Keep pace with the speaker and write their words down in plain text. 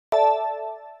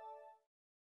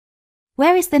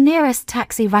Where is the nearest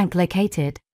taxi rank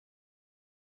located?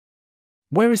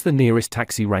 Where is the nearest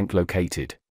taxi rank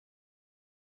located?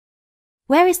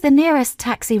 Where is the nearest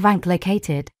taxi rank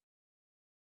located?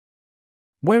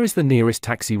 Where is the nearest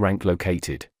taxi rank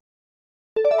located?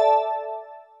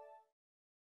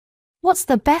 What's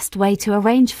the best way to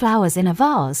arrange flowers in a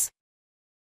vase?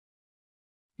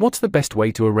 What's the best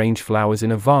way to arrange flowers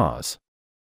in a vase?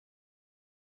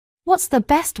 What's the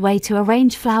best way to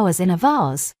arrange flowers in a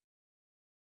vase?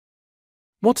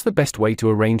 What's the best way to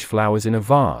arrange flowers in a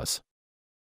vase?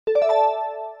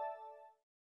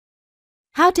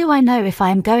 How do I know if I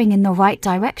am going in the right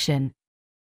direction?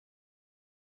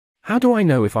 How do I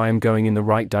know if I am going in the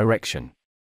right direction?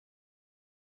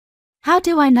 How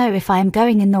do I know if I am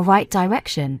going in the right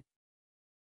direction?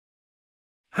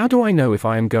 How do I know if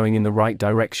I am going in the right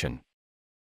direction?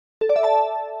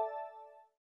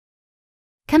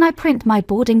 Can I print my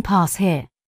boarding pass here?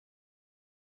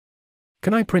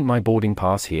 Can I print my boarding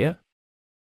pass here?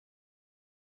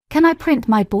 Can I print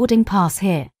my boarding pass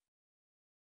here?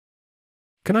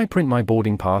 Can I print my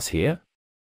boarding pass here?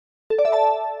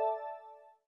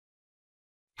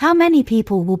 How many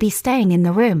people will be staying in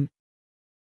the room?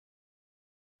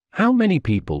 How many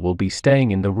people will be staying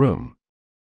in the room?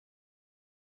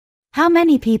 How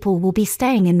many people will be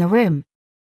staying in the room?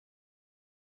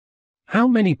 How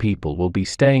many people will be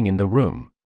staying in the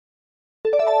room?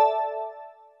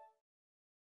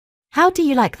 How do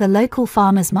you like the local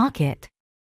farmers market?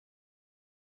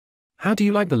 How do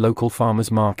you like the local farmers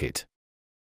market?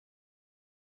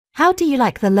 How do you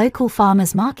like the local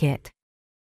farmers market?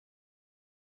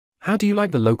 How do you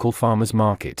like the local farmers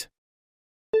market?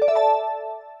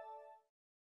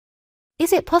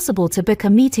 Is it possible to book a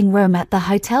meeting room at the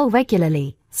hotel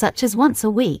regularly, such as once a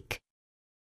week?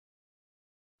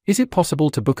 Is it possible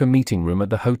to book a meeting room at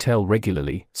the hotel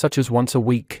regularly, such as once a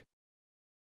week?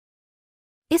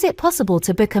 Is it possible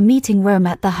to book a meeting room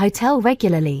at the hotel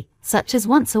regularly, such as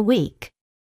once a week?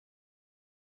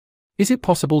 Is it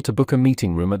possible to book a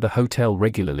meeting room at the hotel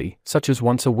regularly, such as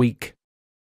once a week?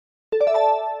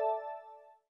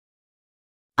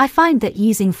 I find that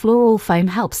using floral foam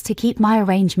helps to keep my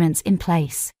arrangements in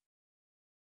place.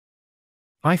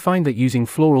 I find that using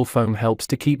floral foam helps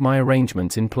to keep my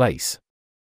arrangements in place.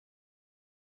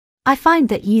 I find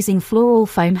that using floral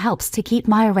foam helps to keep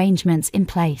my arrangements in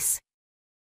place.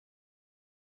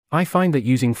 I find that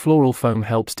using floral foam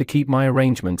helps to keep my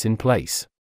arrangements in place.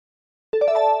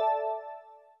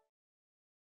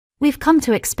 We've come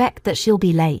to expect that she'll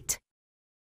be late.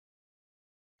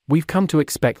 We've come to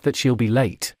expect that she'll be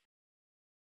late.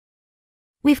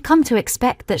 We've come to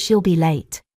expect that she'll be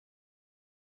late.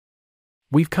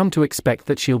 We've come to expect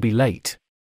that she'll be late.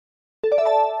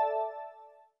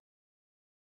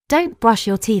 Don't brush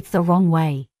your teeth the wrong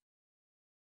way.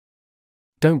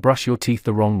 Don't brush your teeth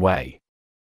the wrong way.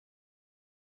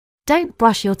 Don't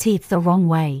brush your teeth the wrong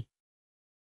way.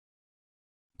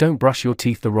 Don't brush your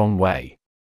teeth the wrong way.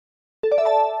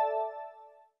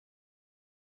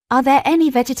 Are there any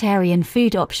vegetarian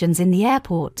food options in the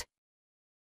airport?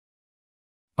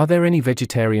 Are there any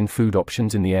vegetarian food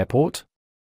options in the airport?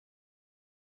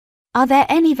 Are there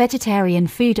any vegetarian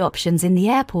food options in the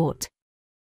airport?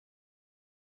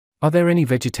 Are there any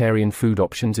vegetarian food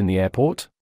options in the airport?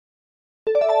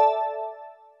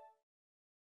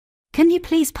 Can you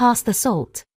please pass the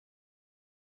salt?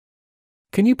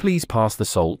 Can you please pass the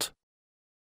salt?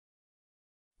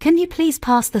 Can you please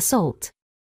pass the salt?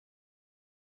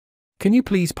 Can you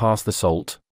please pass the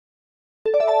salt?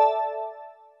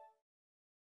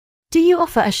 Do you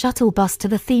offer a shuttle bus to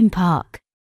the theme park?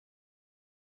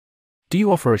 Do you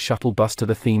offer a shuttle bus to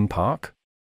the theme park?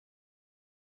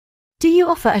 Do you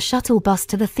offer a shuttle bus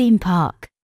to the theme park?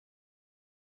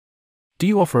 Do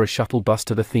you offer a shuttle bus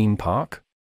to the theme park?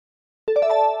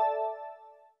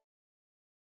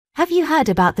 Have you heard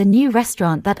about the new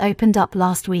restaurant that opened up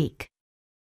last week?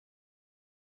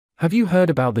 Have you heard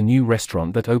about the new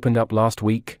restaurant that opened up last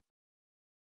week?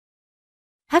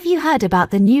 Have you heard about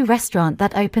the new restaurant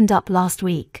that opened up last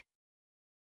week?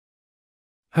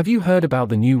 Have you heard about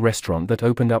the new restaurant that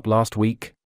opened up last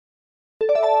week?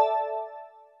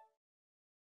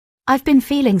 I've been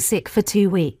feeling sick for 2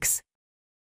 weeks.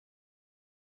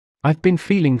 I've been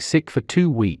feeling sick for 2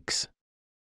 weeks.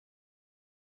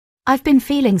 I've been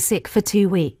feeling sick for 2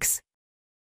 weeks.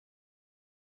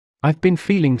 I've been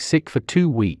feeling sick for 2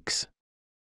 weeks.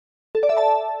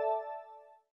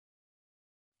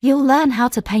 You'll learn how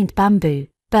to paint bamboo,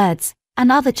 birds,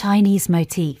 and other Chinese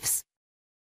motifs.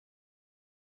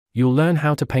 You'll learn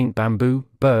how to paint bamboo,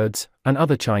 birds, and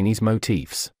other Chinese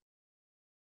motifs.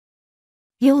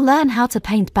 You'll learn how to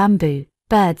paint bamboo,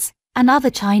 birds, and other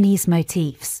Chinese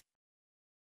motifs.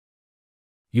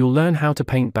 You'll learn how to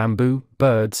paint bamboo,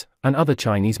 birds, and other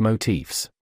Chinese motifs.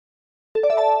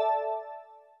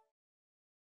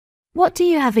 What do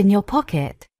you have in your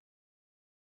pocket?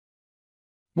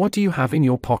 What do you have in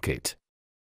your pocket?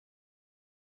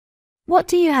 What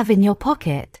do you have in your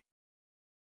pocket?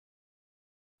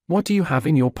 What do you have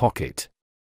in your pocket?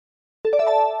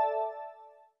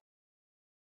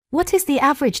 What is the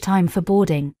average time for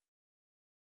boarding?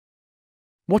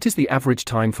 What is the average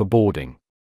time for boarding?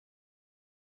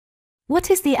 What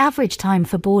is the average time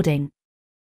for boarding?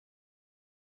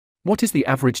 What is the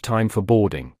average time for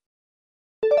boarding?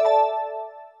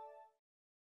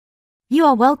 You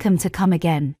are welcome to come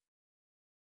again.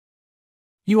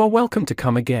 You are welcome to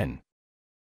come again.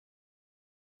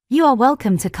 You are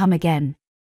welcome to come again.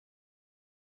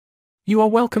 You are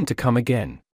welcome to come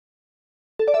again.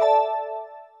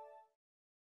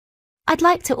 I'd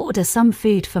like to order some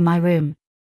food for my room.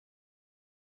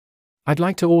 I'd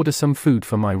like to order some food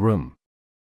for my room.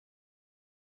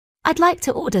 I'd like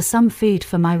to order some food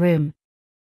for my room.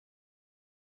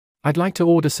 I'd like to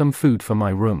order some food for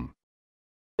my room.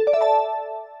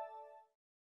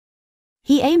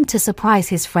 He aimed to surprise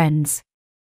his friends.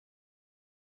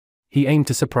 He aimed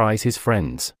to surprise his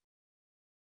friends.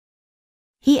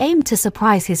 He aimed to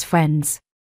surprise his friends.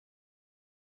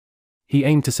 He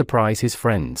aimed to surprise his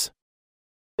friends.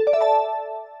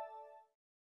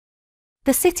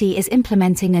 The city is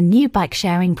implementing a new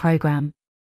bike-sharing program.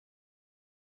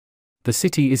 The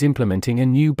city is implementing a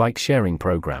new bike-sharing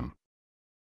program.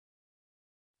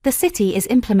 The city is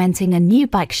implementing a new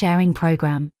bike-sharing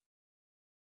program.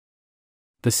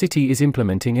 The city is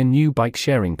implementing a new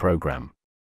bike-sharing program.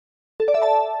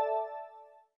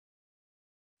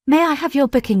 May I have your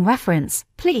booking reference,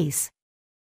 please?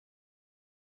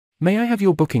 May I have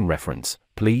your booking reference,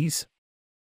 please?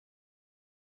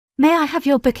 May I have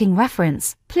your booking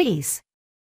reference, please?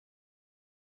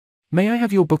 May I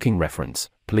have your booking reference,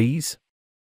 please?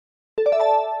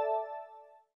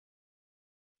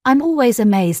 I'm always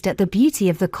amazed at the beauty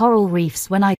of the coral reefs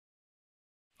when I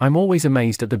I'm always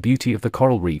amazed at the beauty of the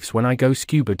coral reefs when I go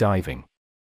scuba diving.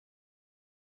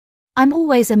 I'm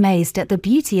always amazed at the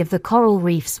beauty of the coral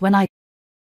reefs when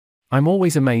I'm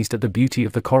always amazed at the beauty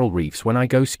of the coral reefs when I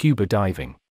go scuba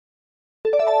diving.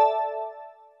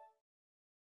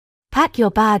 Pack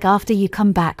your bag after you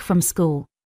come back from school.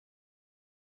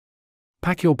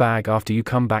 Pack your bag after you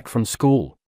come back from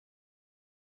school.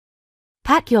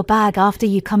 Pack your bag after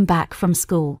you come back from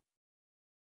school.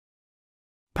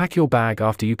 Pack your bag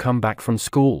after you come back from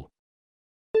school.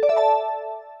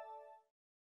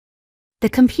 The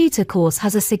computer course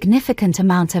has a significant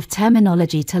amount of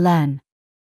terminology to learn.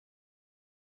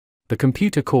 The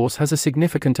computer course has a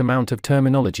significant amount of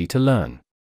terminology to learn.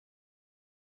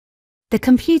 The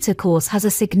computer course has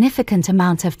a significant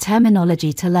amount of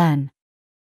terminology to learn.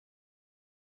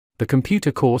 The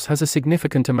computer course has a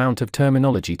significant amount of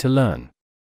terminology to learn.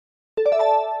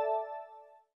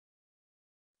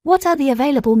 What are the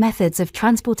available methods of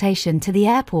transportation to the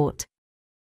airport?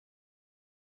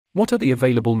 What are the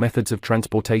available methods of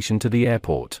transportation to the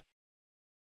airport?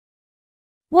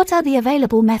 What are the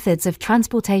available methods of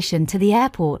transportation to the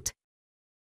airport?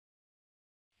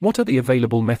 What are the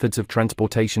available methods of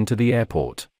transportation to the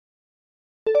airport?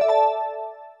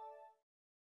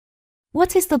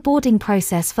 What is the boarding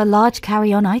process for large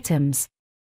carry-on items?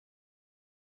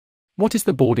 What is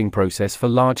the boarding process for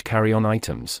large carry-on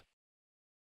items?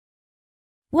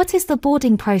 What is the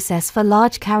boarding process for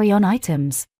large carry-on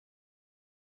items?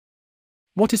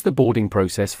 What is the boarding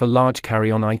process for large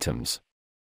carry-on items?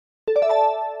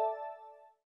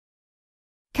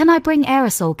 Can I bring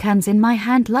aerosol cans in my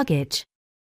hand luggage?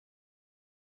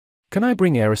 Can I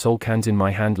bring aerosol cans in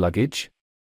my hand luggage?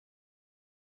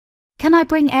 Can I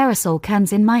bring aerosol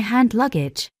cans in my hand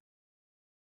luggage?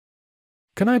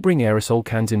 Can I bring aerosol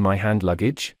cans in my hand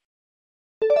luggage?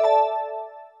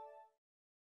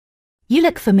 You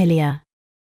look familiar.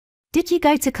 Did you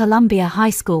go to Columbia High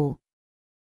School?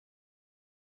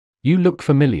 You look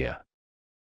familiar.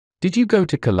 Did you go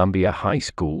to Columbia High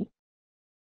School?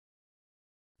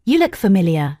 You look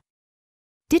familiar.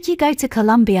 Did you go to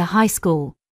Columbia High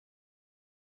School?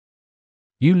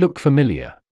 You look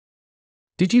familiar.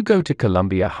 Did you go to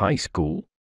Columbia High School?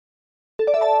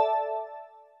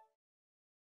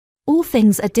 All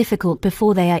things are difficult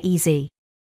before they are easy.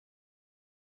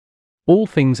 All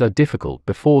things are difficult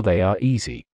before they are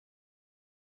easy.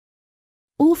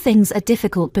 All things are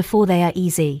difficult before they are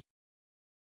easy.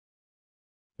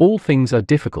 All things are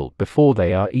difficult before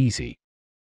they are easy.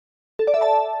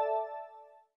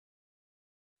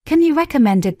 Can you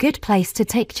recommend a good place to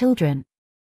take children?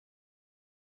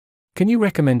 Can you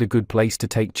recommend a good place to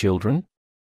take children?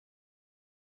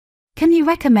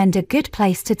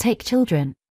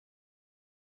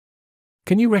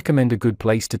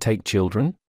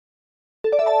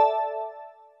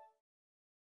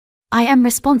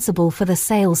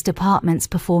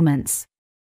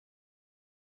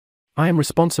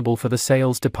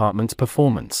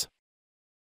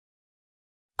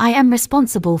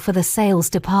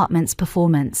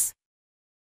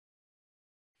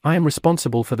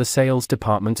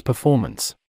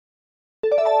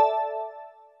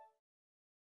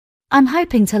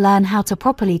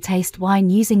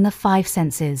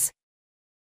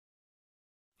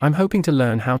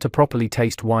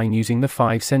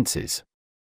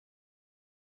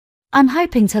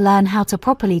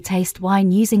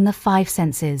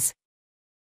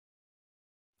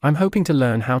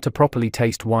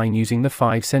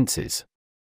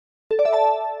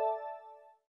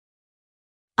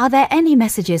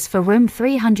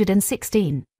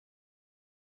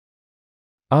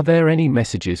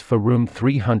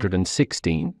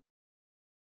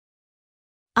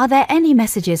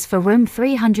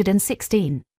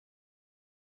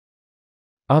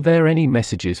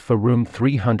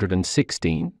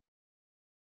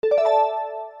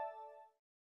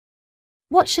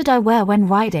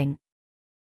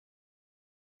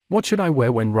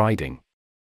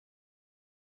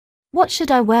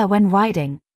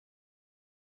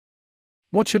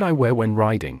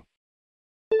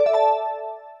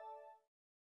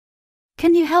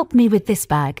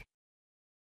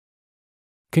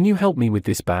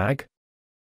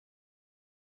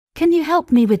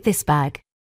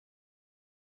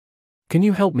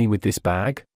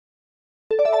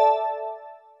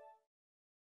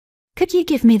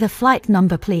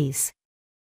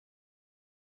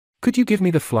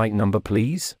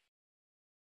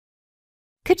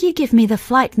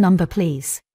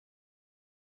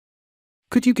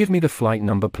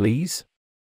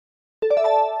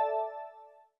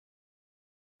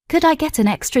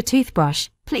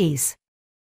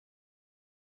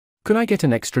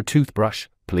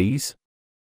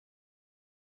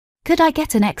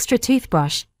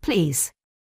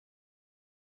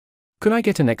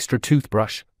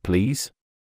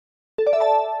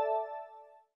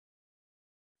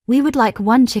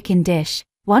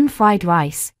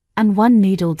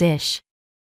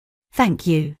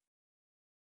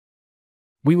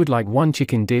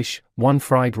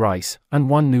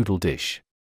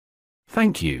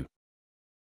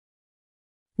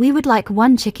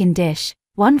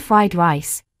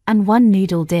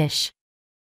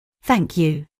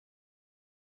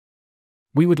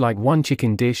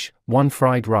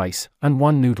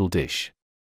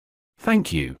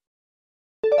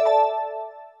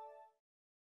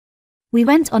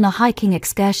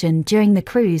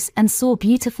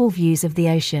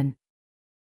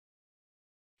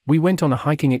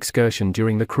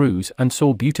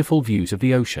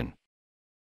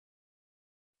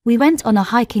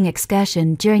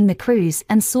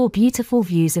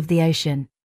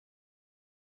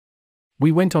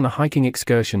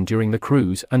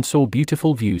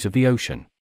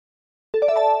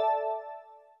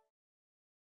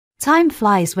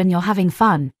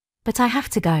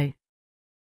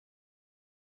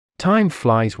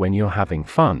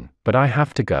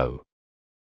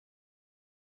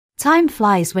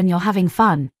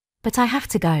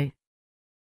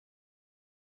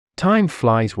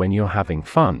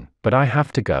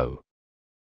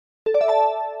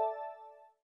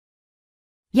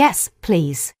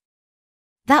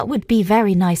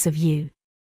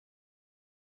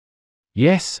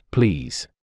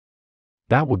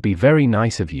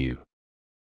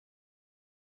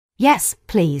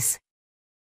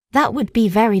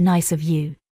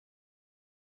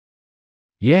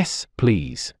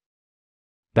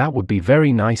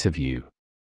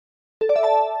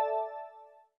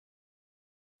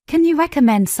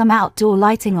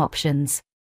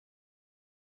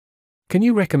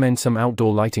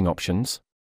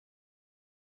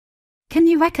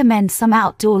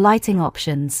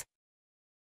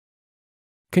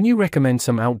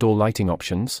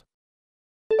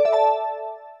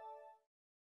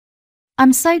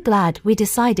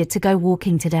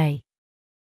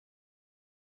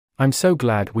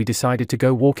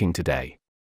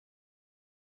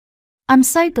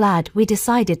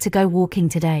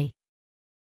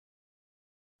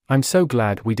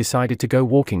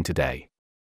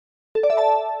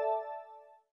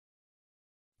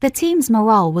 The team's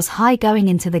morale was high going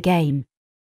into the game.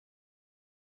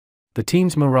 The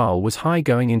team's morale was high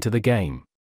going into the game.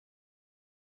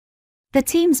 The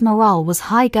team's morale was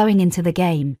high going into the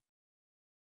game.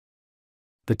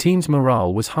 The team's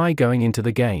morale was high going into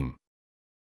the game.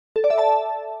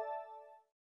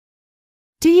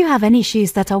 Do you have any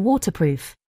shoes that are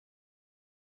waterproof?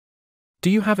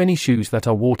 Do you have any shoes that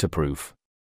are waterproof?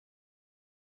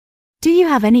 Do you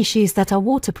have any shoes that are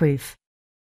waterproof?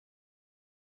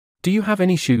 Do you have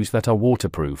any shoes that are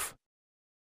waterproof?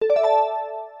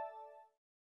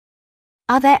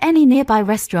 Are there any nearby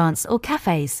restaurants or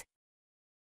cafes?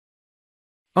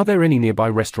 Are there any nearby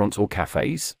restaurants or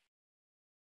cafes?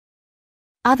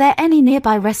 Are there any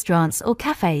nearby restaurants or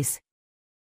cafes?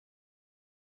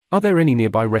 Are there any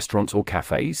nearby restaurants or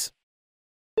cafes?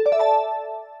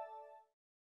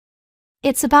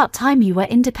 It's about time you were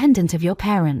independent of your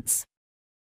parents.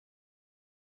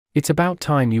 It's about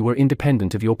time you were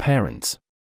independent of your parents.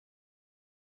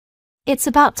 It's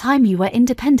about time you were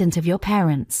independent of your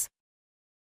parents.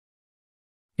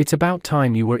 It's about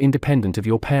time you were independent of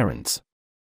your parents.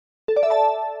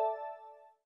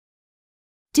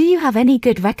 Do you have any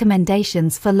good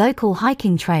recommendations for local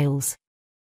hiking trails?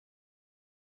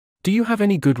 Do you have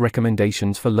any good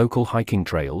recommendations for local hiking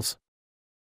trails?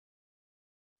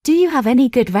 Do you have any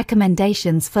good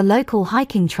recommendations for local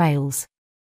hiking trails?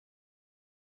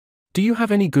 Do you have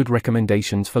any good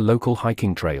recommendations for local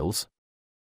hiking trails?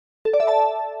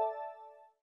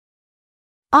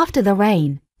 After the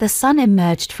rain, the sun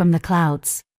emerged from the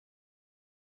clouds.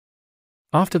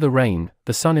 After the rain,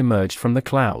 the sun emerged from the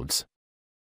clouds.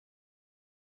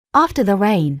 After the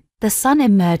rain, the sun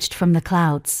emerged from the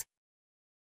clouds.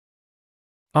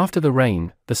 After the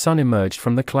rain, the sun emerged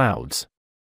from the clouds.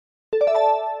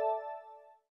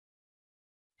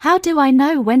 How do I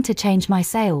know when to change my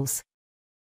sails?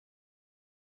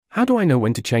 How do I know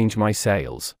when to change my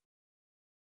sails?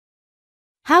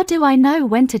 How do I know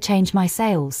when to change my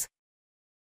sails?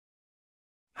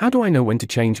 How do I know when to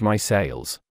change my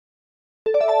sails?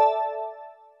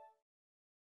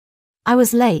 I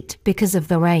was late because of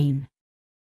the rain.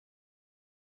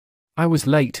 I was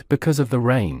late because of the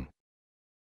rain.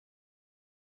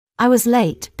 I was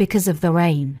late because of the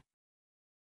rain.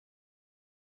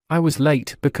 I was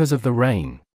late because of the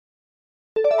rain.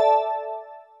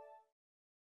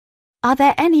 Are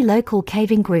there any local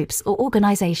caving groups or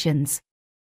organizations?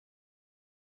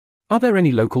 Are there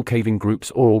any local caving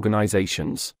groups or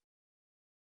organizations?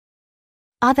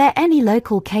 Are there any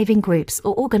local caving groups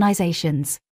or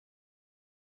organizations?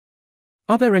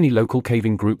 Are there any local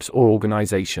caving groups or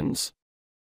organizations?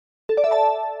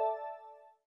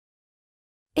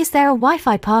 Is there a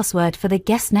Wi-Fi password for the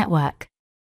guest network?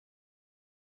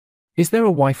 Is there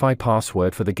a Wi-Fi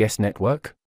password for the guest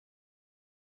network?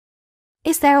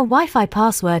 Is there a Wi-Fi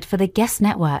password for the guest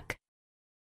network?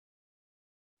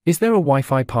 Is there a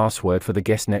Wi-Fi password for the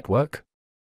guest network?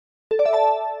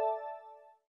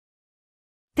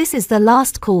 This is the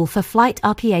last call for flight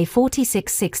RPA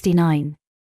 4669.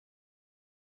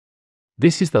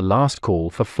 This is the last call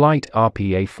for flight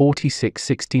RPA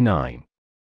 4669.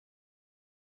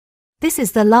 This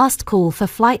is the last call for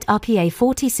flight RPA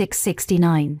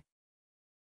 4669.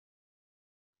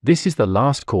 This is the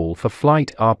last call for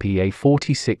flight RPA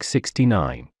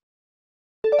 4669.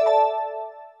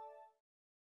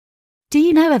 Do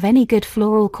you know of any good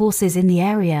floral courses in the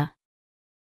area?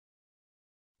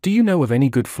 Do you know of any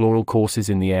good floral courses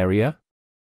in the area?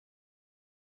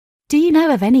 Do you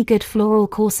know of any good floral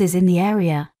courses in the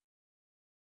area?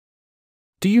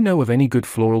 Do you know of any good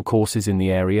floral courses in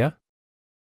the area?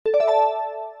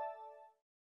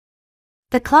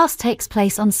 The class takes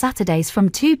place on Saturdays from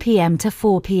 2 p.m. to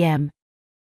 4 p.m.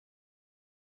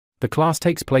 The class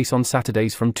takes place on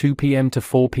Saturdays from 2 p.m. to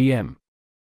 4 p.m.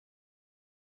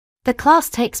 The class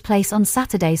takes place on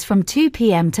Saturdays from 2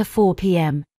 p.m. to 4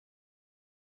 p.m.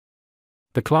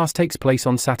 The class takes place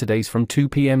on Saturdays from 2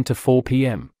 p.m. to 4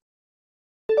 p.m.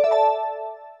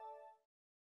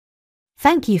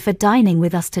 Thank you for dining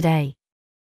with us today.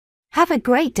 Have a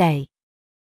great day.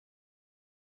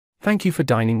 Thank you for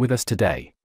dining with us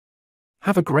today.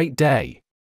 Have a great day.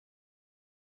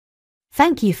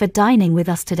 Thank you for dining with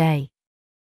us today.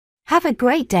 Have a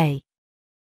great day.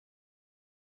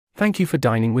 Thank you for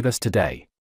dining with us today.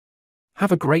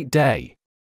 Have a great day.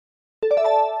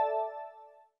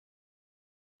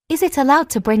 Is it allowed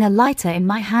to bring a lighter in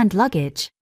my hand luggage?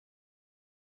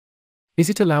 Is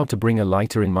it allowed to bring a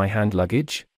lighter in my hand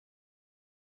luggage?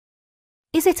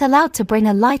 Is it allowed to bring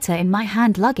a lighter in my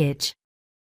hand luggage?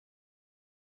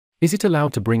 Is it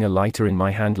allowed to bring a lighter in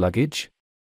my hand luggage?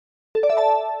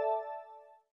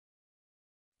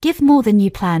 Give more than you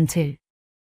plan to.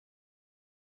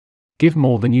 Give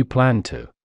more than you plan to.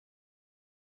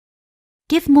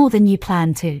 Give more than you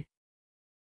plan to.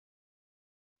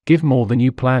 Give more than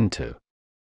you plan to.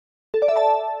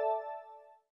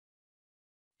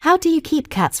 How do you keep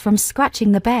cats from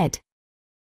scratching the bed?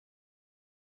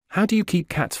 How do you keep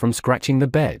cats from scratching the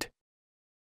bed?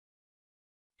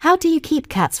 How do you keep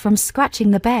cats from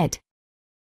scratching the bed?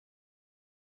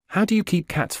 How do you keep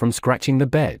cats from scratching the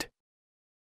bed?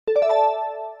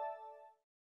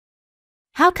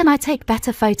 How can I take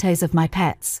better photos of my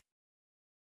pets?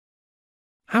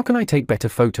 How can I take better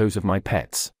photos of my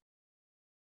pets?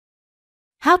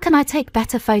 How can I take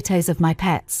better photos of my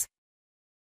pets?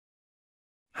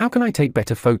 How can I take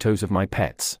better photos of my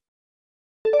pets?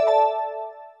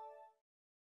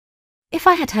 If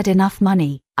I had had enough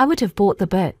money, I would have bought the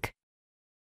book.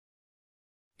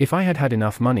 If I had had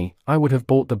enough money, I would have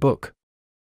bought the book.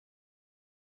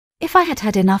 If I had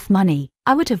had enough money,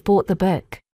 I would have bought the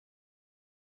book.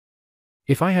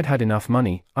 If I had had enough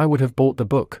money, I would have bought the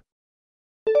book.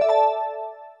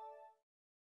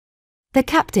 The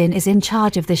captain is in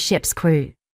charge of the ship's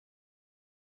crew.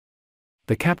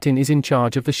 The captain is in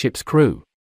charge of the ship's crew.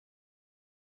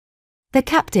 The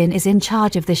captain is in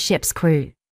charge of the ship's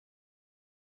crew.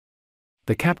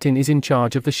 The captain is in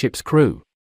charge of the ship's crew.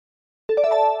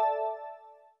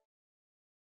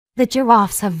 The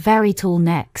giraffes have very tall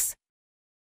necks.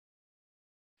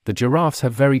 The giraffes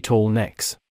have very tall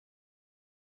necks.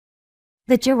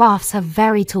 The giraffes have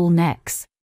very tall necks.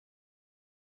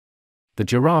 The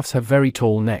giraffes have very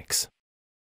tall necks.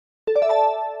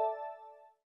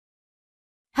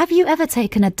 Have you ever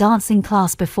taken a dancing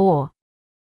class before?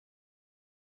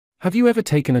 Have you ever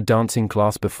taken a dancing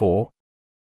class before?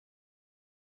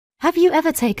 Have you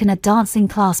ever taken a dancing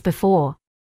class before?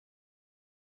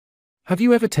 Have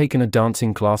you ever taken a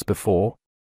dancing class before?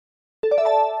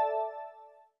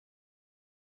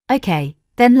 Okay,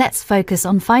 then let's focus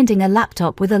on finding a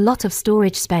laptop with a lot of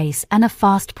storage space and a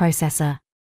fast processor.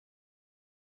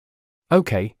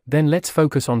 Okay, then let's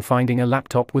focus on finding a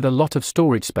laptop with a lot of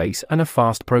storage space and a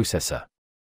fast processor.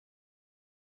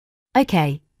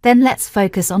 Okay, then let's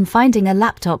focus on finding a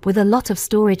laptop with a lot of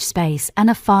storage space and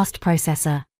a fast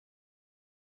processor.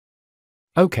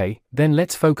 Okay, then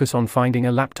let's focus on finding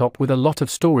a laptop with a lot of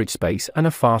storage space and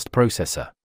a fast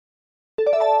processor.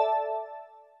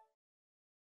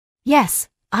 Yes,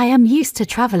 I am used to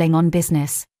traveling on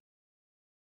business.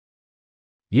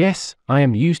 Yes, I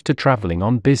am used to traveling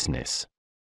on business.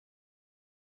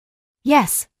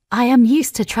 Yes, I am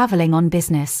used to traveling on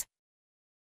business.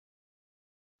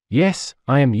 Yes,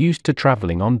 I am used to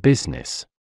traveling on business.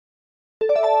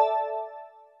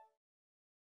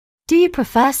 Do you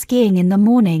prefer skiing in the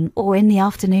morning or in the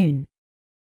afternoon?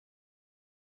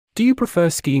 Do you prefer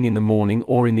skiing in the morning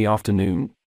or in the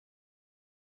afternoon?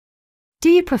 Do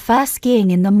you prefer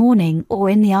skiing in the morning or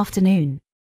in the afternoon?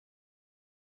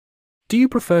 Do you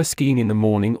prefer skiing in the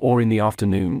morning or in the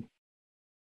afternoon?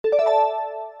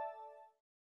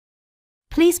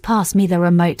 Please pass me the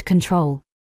remote control.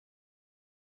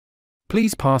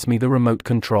 Please pass me the remote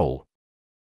control.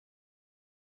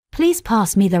 Please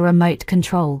pass me the remote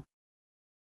control.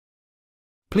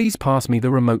 Please pass me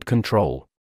the remote control.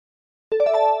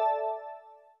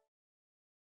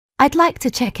 I'd like to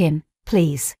check in,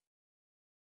 please.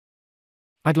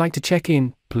 I'd like to check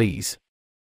in, please.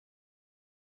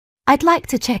 I'd like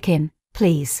to check in,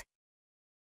 please.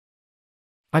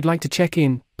 I'd like to check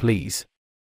in, please.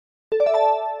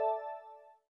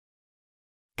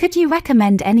 Could you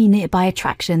recommend any nearby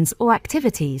attractions or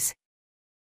activities?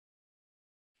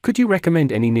 Could you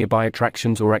recommend any nearby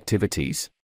attractions or activities?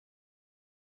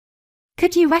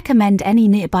 Could you recommend any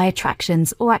nearby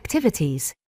attractions or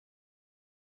activities?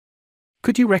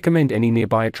 Could you recommend any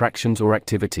nearby attractions or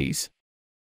activities?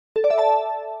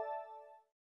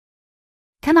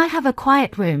 Can I have a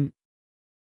quiet room?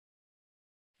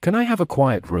 Can I have a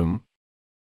quiet room?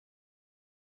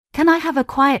 Can I have a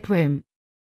quiet room?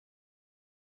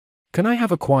 Can I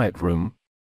have a quiet room?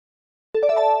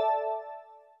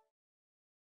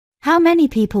 How many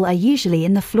people are usually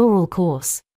in the floral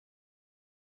course?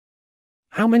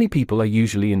 How many people are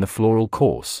usually in the floral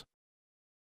course?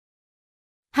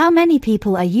 How many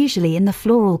people are usually in the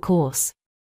floral course?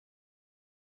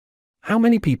 How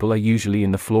many people are usually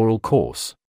in the floral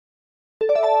course?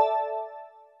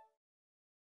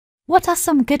 What are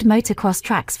some good motocross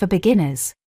tracks for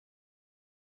beginners?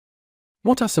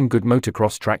 What are some good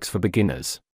motocross tracks for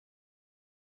beginners?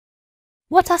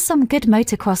 What are some good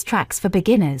motocross tracks for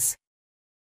beginners?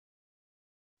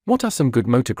 What are some good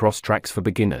motocross tracks for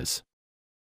beginners?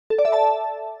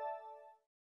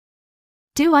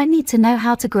 Do I need to know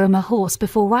how to groom a horse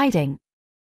before riding?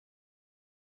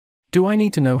 Do I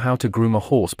need to know how to groom a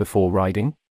horse before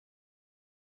riding?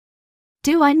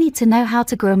 Do I need to know how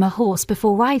to groom a horse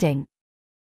before riding?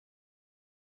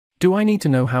 Do I need to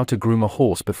know how to groom a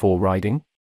horse before riding?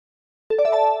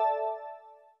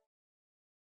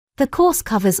 The course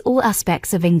covers all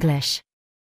aspects of English.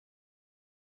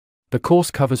 The course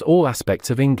covers all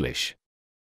aspects of English.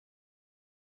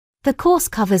 The course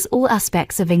covers all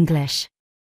aspects of English.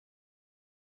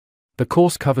 The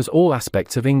course covers all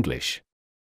aspects of English.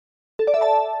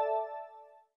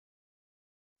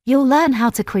 You'll learn how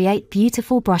to create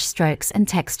beautiful brushstrokes and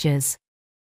textures.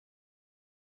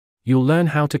 You'll learn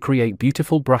how to create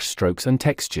beautiful brushstrokes and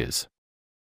textures.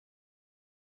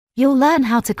 You'll learn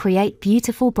how to create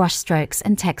beautiful brushstrokes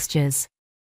and textures.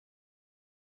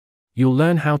 You'll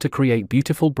learn how to create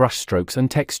beautiful brushstrokes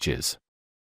and textures.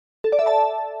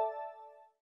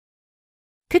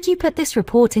 Could you put this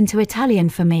report into Italian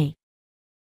for me?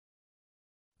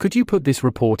 Could you put this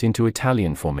report into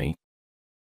Italian for me?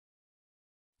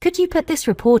 Could you put this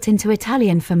report into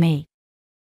Italian for me?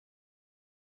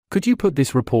 Could you put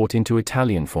this report into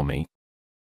Italian for me?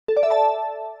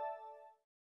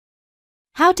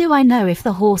 How do I know if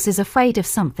the horse is afraid of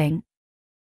something?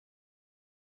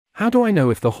 How do I know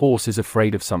if the horse is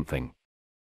afraid of something?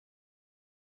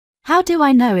 How do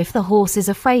I know if the horse is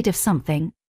afraid of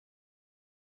something?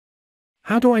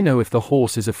 How do I know if the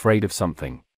horse is afraid of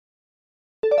something?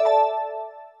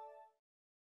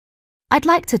 I'd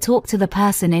like to talk to the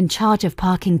person in charge of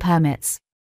parking permits.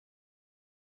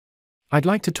 I'd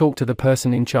like to talk to the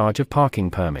person in charge of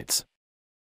parking permits.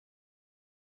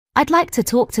 I'd like to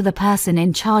talk to the person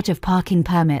in charge of parking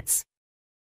permits.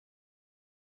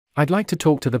 I'd like to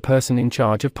talk to the person in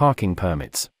charge of parking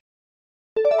permits.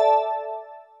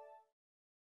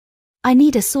 I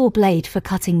need a saw blade for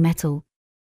cutting metal.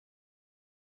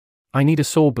 I need a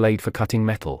saw blade for cutting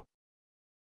metal.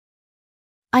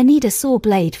 I need a saw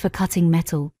blade for cutting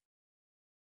metal.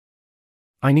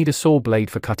 I need a saw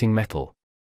blade for cutting metal.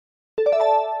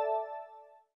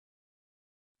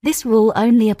 This rule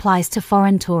only applies to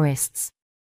foreign tourists.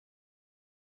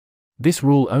 This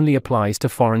rule only applies to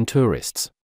foreign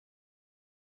tourists.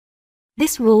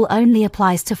 This rule only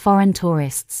applies to foreign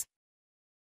tourists.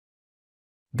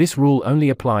 This rule only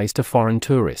applies to foreign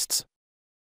tourists.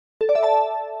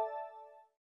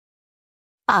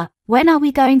 When are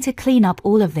we going to clean up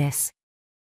all of this?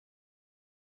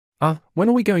 When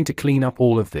are we going to clean up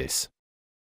all of this?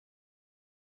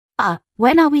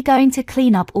 When are we going to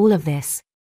clean up all of this?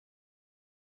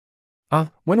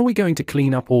 When are we going to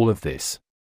clean up all of this?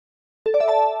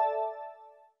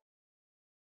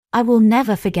 I will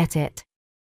never forget it.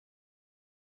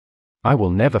 I will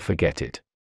never forget it.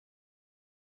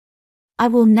 I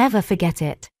will never forget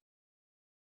it.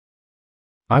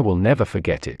 I will never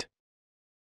forget it.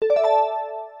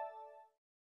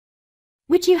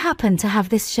 Would you happen to have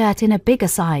this shirt in a bigger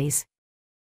size?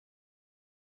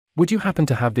 Would you happen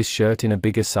to have this shirt in a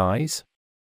bigger size?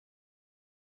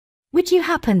 Would you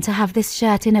happen to have this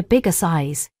shirt in a bigger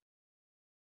size?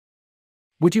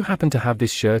 Would you happen to have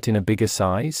this shirt in a bigger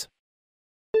size?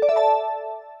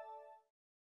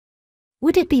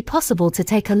 Would it be possible to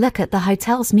take a look at the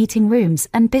hotel's meeting rooms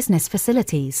and business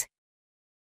facilities?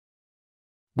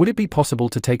 Would it be possible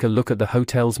to take a look at the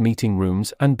hotel's meeting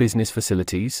rooms and business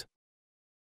facilities?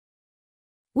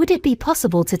 Would it be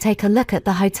possible to take a look at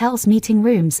the hotel's meeting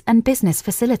rooms and business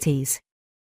facilities?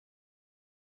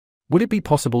 Would it be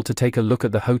possible to take a look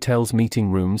at the hotel's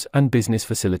meeting rooms and business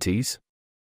facilities?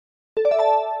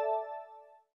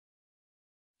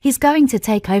 He's going to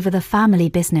take over the family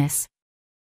business.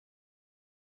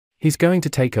 He's going to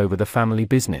take over the family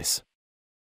business.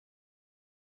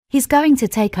 He's going to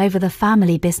take over the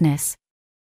family business.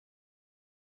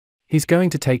 He's going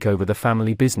to take over the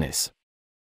family business.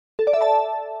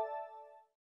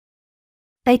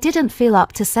 They didn't feel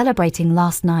up to celebrating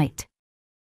last night.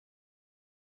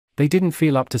 They didn't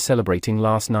feel up to celebrating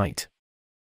last night.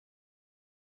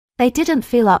 They didn't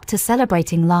feel up to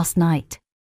celebrating last night.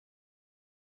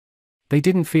 They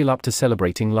didn't feel up to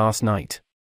celebrating last night.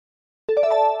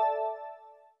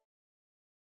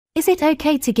 Is it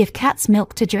okay to give cats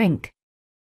milk to drink?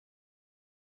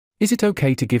 Is it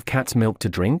okay to give cats milk to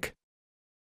drink?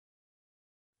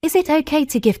 Is it okay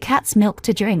to give cats milk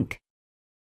to drink?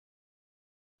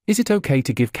 Is it okay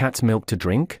to give cats milk to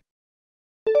drink?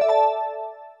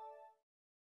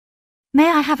 May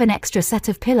I have an extra set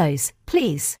of pillows,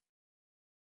 please?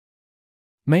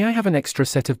 May I have an extra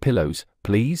set of pillows,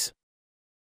 please?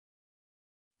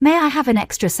 May I have an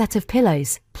extra set of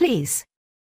pillows, please?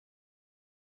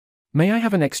 May I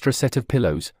have an extra set of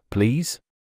pillows, please?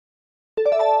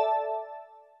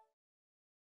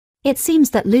 It seems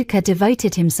that Luca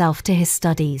devoted himself to his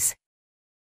studies.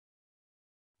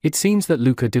 It seems that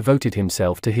Luca devoted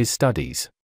himself to his studies.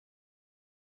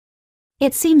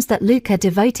 It seems that Luca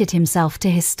devoted himself to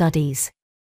his studies.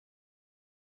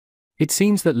 It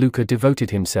seems that Luca devoted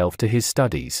himself to his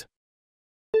studies.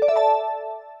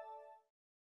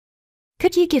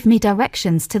 Could you give me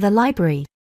directions to the library?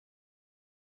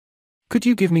 Could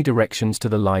you give me directions to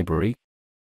the library?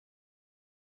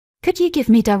 Could you give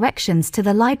me directions to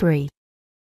the library?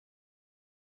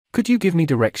 Could you give me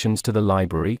directions to the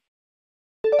library?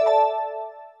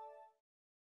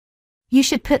 You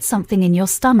should put something in your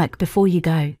stomach before you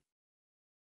go.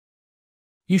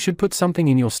 You should put something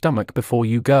in your stomach before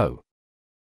you go.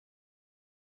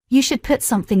 You should put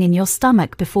something in your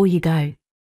stomach before you go.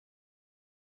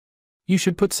 You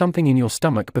should put something in your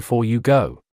stomach before you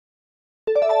go.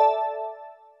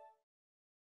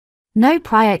 No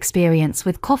prior experience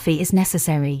with coffee is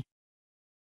necessary.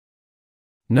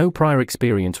 No prior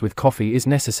experience with coffee is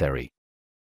necessary.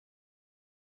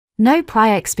 No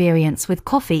prior experience with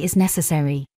coffee is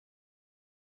necessary.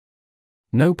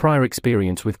 No prior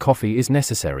experience with coffee is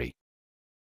necessary.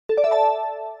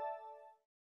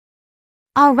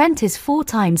 Our rent is 4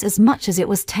 times as much as it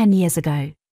was 10 years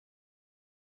ago.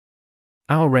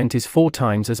 Our rent is 4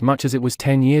 times as much as it was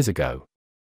 10 years ago.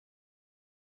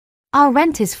 Our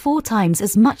rent is 4 times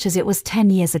as much as it was 10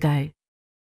 years ago.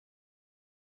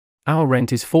 Our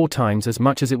rent is 4 times as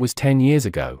much as it was 10 years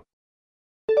ago.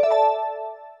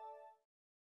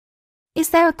 Is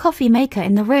there a coffee maker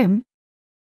in the room?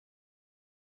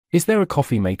 Is there a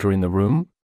coffee maker in the room?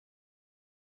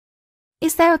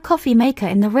 Is there a coffee maker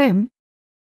in the room?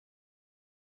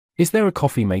 Is there a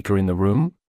coffee maker in the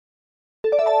room?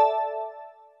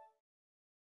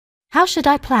 How should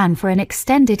I plan for an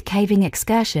extended caving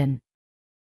excursion?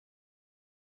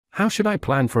 How should I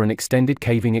plan for an extended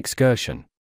caving excursion?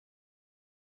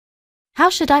 How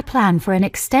should I plan for an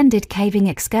extended caving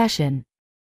excursion?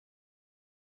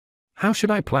 How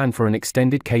should I plan for an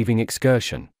extended caving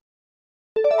excursion?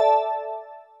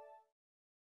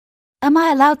 Am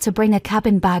I allowed to bring a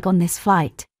cabin bag on this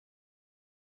flight?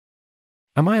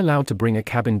 Am I allowed to bring a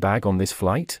cabin bag on this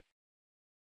flight?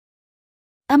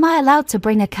 Am I allowed to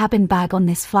bring a cabin bag on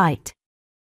this flight?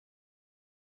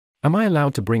 Am I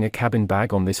allowed to bring a cabin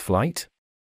bag on this flight?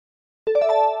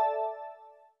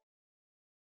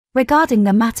 Regarding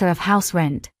the matter of house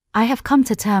rent, I have come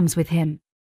to terms with him.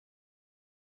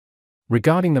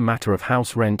 Regarding the matter of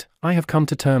house rent, I have come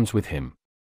to terms with him.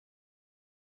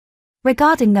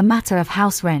 Regarding the matter of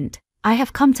house rent, I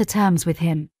have come to terms with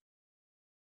him.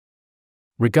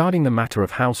 Regarding the matter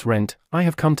of house rent, I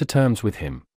have come to terms with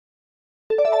him.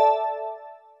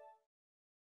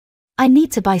 I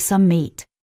need to buy some meat.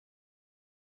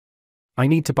 I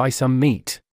need to buy some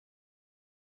meat.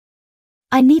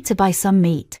 I need to buy some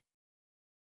meat.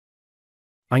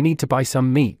 I need to buy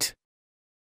some meat.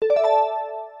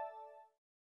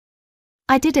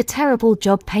 I did a terrible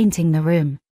job painting the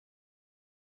room.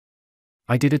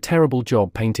 I did a terrible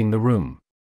job painting the room.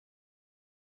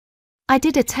 I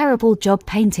did a terrible job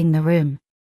painting the room.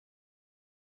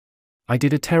 I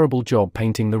did a terrible job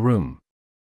painting the room.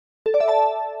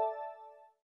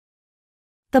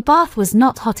 The bath was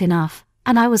not hot enough,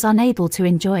 and I was unable to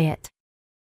enjoy it.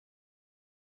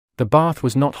 The bath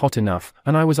was not hot enough,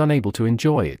 and I was unable to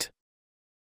enjoy it.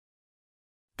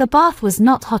 The bath was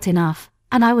not hot enough,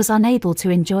 and I was unable to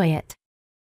enjoy it.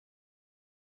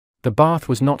 The bath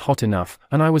was not hot enough,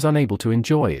 and I was unable to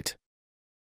enjoy it.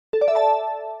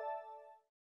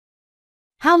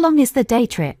 How long is the day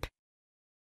trip?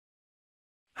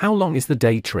 How long is the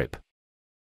day trip?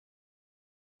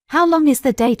 How long is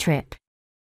the day trip?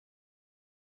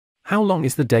 How long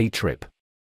is the day trip?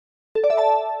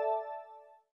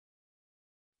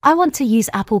 I want to use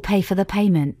Apple Pay for the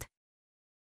payment.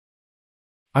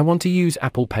 I want to use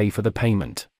Apple Pay for the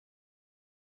payment.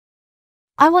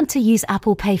 I want to use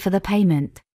Apple Pay for the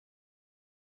payment.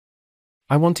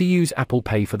 I want to use Apple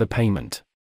Pay for the payment.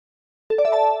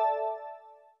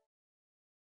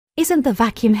 Isn't the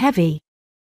vacuum heavy?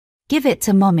 Give it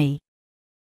to mommy.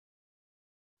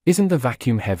 Isn't the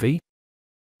vacuum heavy?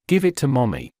 Give it to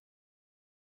mommy.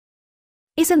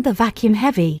 Isn't the vacuum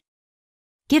heavy?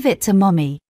 Give it to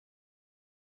mommy.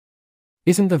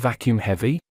 Isn't the vacuum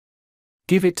heavy?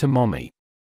 Give it to mommy.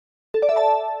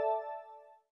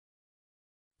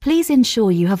 Please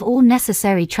ensure you have all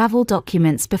necessary travel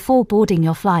documents before boarding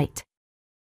your flight.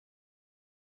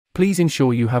 Please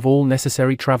ensure you have all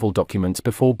necessary travel documents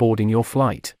before boarding your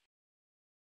flight.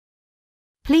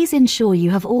 Please ensure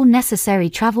you have all necessary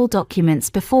travel documents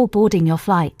before boarding your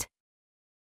flight.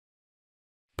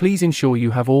 Please ensure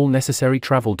you have all necessary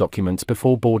travel documents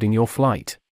before boarding your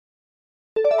flight.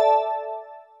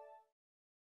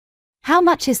 How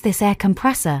much is this air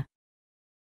compressor?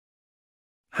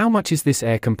 How much is this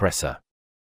air compressor?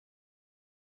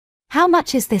 How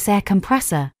much is this air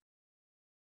compressor?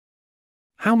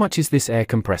 How much is this air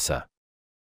compressor?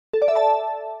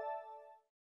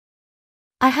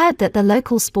 I heard that the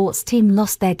local sports team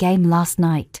lost their game last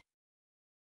night.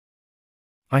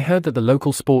 I heard that the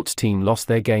local sports team lost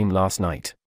their game last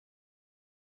night.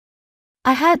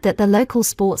 I heard that the local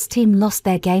sports team lost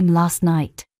their game last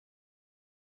night.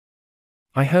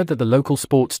 I heard that the local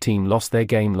sports team lost their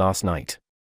game last night.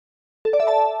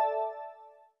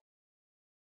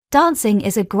 Dancing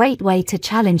is a great way to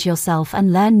challenge yourself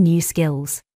and learn new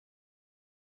skills.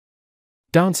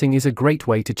 Dancing is a great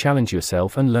way to challenge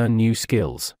yourself and learn new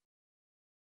skills.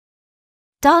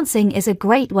 Dancing is a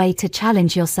great way to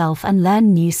challenge yourself and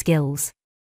learn new skills.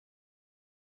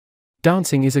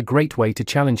 Dancing is a great way to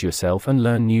challenge yourself and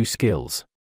learn new skills.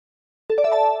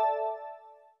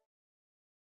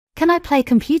 Can I play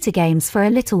computer games for a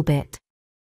little bit?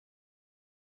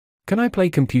 Can I play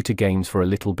computer games for a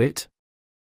little bit?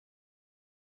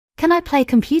 Can I play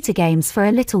computer games for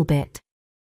a little bit?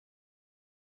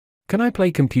 Can I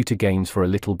play computer games for a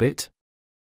little bit?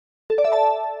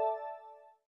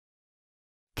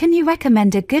 Can you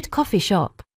recommend a good coffee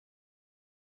shop?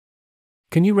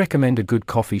 Can you recommend a good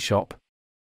coffee shop?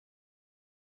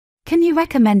 Can you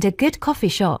recommend a good coffee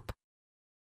shop?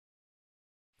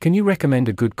 Can you recommend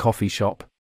a good coffee shop?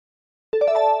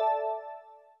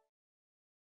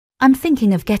 I'm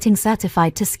thinking of getting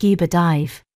certified to scuba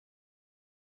dive.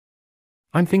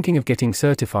 I'm thinking of getting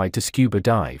certified to scuba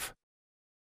dive.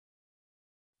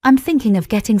 I'm thinking of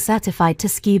getting certified to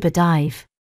scuba dive.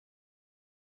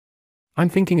 I'm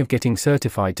thinking of getting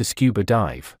certified to scuba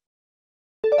dive.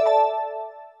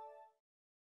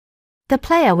 The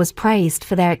player was praised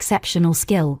for their exceptional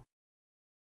skill.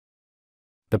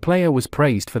 The player was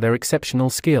praised for their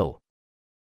exceptional skill.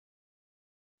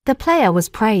 The player was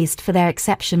praised for their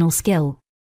exceptional skill.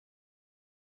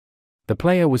 The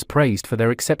player was praised for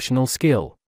their exceptional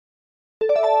skill.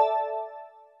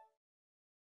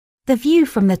 The view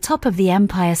from the top of the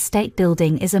Empire State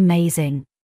Building is amazing.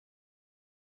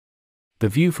 The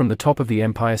view from the top of the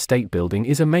Empire State Building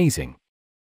is amazing.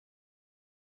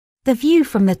 The view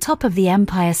from the top of the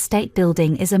Empire State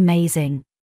Building is amazing.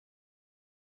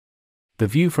 The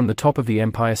view from the top of the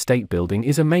Empire State Building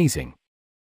is amazing.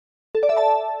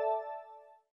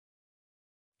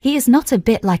 He is not a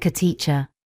bit like a teacher.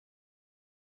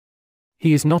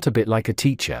 He is not a bit like a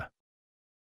teacher.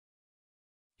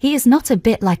 He is not a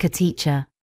bit like a teacher.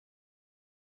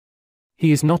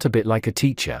 He is not a bit like a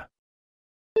teacher.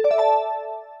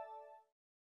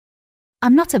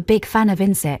 I'm not a big fan of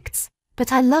insects,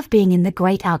 but I love being in the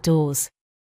great outdoors.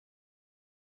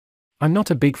 I'm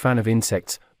not a big fan of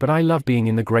insects, but I love being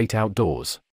in the great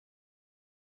outdoors.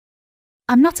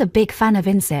 I'm not a big fan of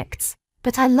insects,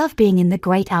 but I love being in the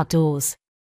great outdoors.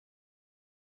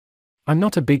 I'm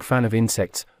not a big fan of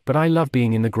insects, but I love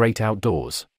being in the great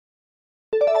outdoors.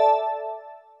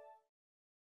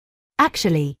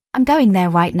 Actually, I'm going there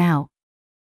right now.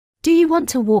 Do you want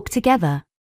to walk together?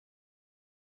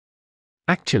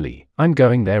 Actually, I'm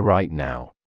going there right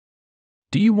now.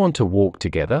 Do you want to walk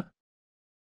together?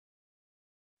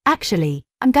 Actually,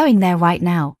 I'm going there right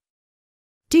now.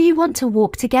 Do you want to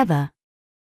walk together?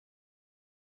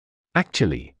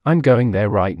 Actually, I'm going there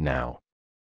right now.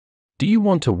 Do you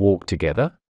want to walk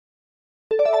together?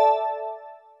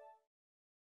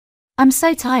 I'm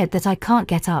so tired that I can't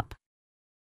get up.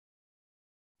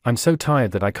 I'm so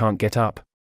tired that I can't get up.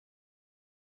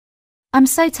 I'm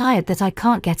so tired that I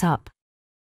can't get up.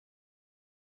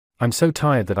 I'm so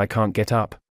tired that I can't get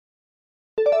up.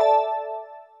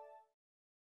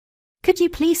 Could you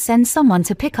please send someone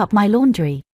to pick up my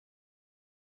laundry?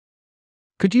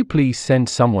 Could you please send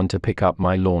someone to pick up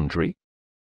my laundry?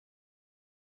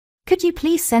 Could you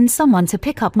please send someone to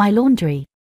pick up my laundry?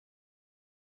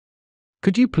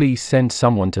 Could you please send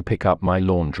someone to pick up my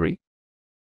laundry?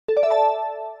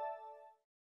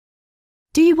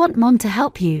 Do you want Mom to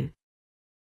help you?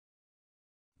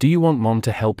 Do you want Mom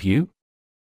to help you?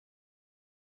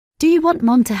 Do you want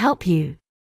Mom to help you?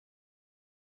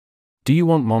 Do you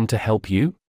want Mom to help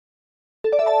you?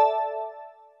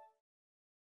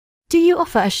 Do you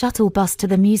offer a shuttle bus to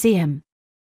the museum?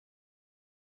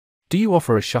 Do you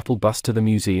offer a shuttle bus to the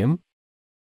museum?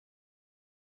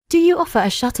 Do you offer a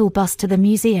shuttle bus to the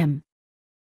museum?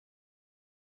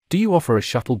 Do you offer a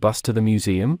shuttle bus to the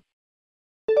museum?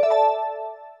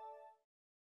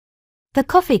 The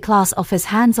coffee class offers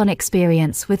hands-on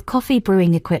experience with coffee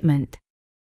brewing equipment.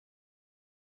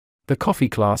 The coffee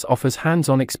class offers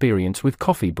hands-on experience with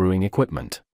coffee brewing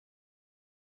equipment.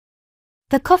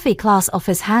 The coffee class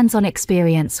offers hands-on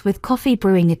experience with coffee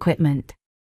brewing equipment.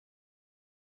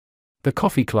 The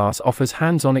coffee class offers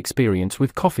hands-on experience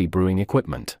with coffee brewing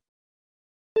equipment.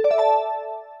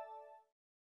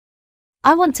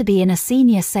 I want to be in a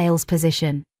senior sales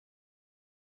position.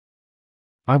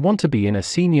 I want to be in a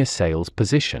senior sales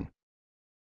position.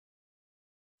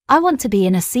 I want to be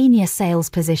in a senior sales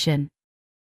position.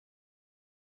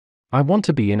 I want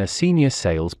to be in a senior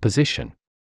sales position.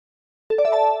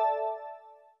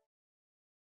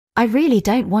 I really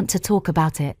don't want to talk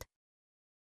about it.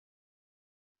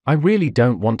 I really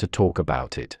don't want to talk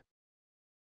about it.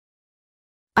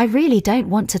 I really don't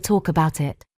want to talk about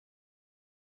it.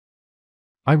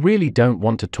 I really don't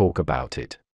want to talk about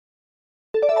it.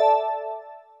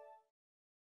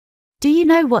 Do you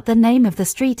know what the name of the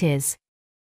street is?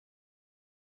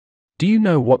 Do you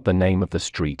know what the name of the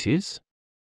street is?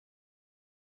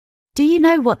 Do you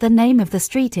know what the name of the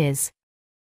street is?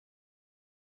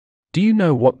 Do you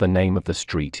know what the name of the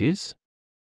street is?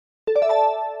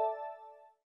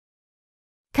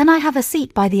 Can I have a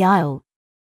seat by the aisle?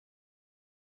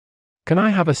 Can I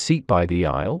have a seat by the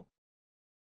aisle?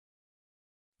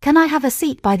 Can I have a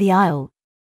seat by the aisle?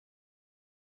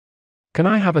 Can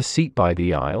I have a seat by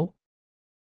the aisle?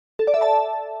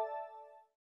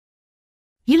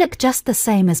 You look just the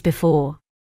same as before.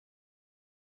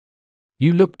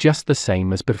 You look just the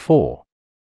same as before.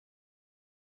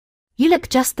 You look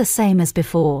just the same as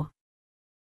before.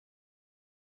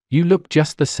 You look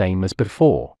just the same as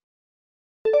before.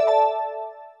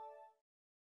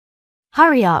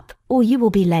 Hurry up, or you will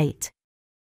be late.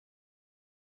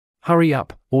 Hurry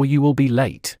up, or you will be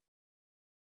late.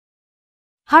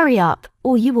 Hurry up,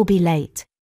 or you will be late.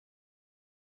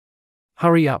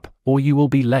 Hurry up, or you will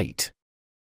be late.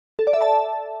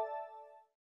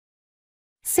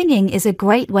 Singing is a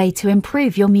great way to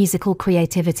improve your musical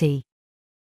creativity.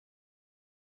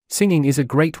 Singing is a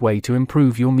great way to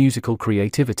improve your musical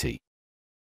creativity.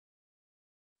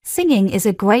 Singing is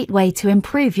a great way to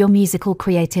improve your musical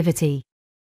creativity.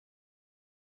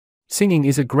 Singing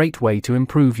is a great way to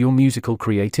improve your musical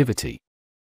creativity.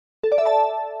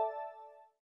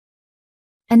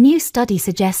 A new study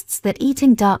suggests that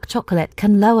eating dark chocolate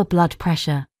can lower blood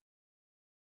pressure.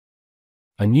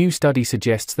 A new study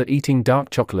suggests that eating dark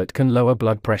chocolate can lower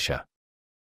blood pressure.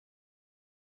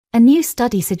 A new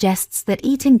study suggests that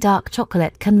eating dark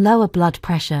chocolate can lower blood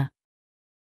pressure.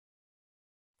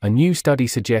 A new study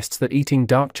suggests that eating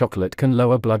dark chocolate can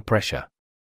lower blood pressure.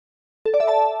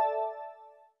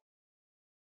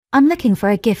 I'm looking for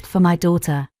a gift for my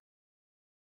daughter.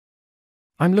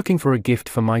 I'm looking for a gift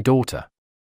for my daughter.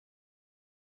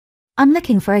 I'm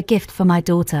looking for a gift for my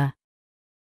daughter.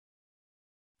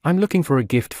 I'm looking for a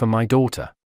gift for my daughter.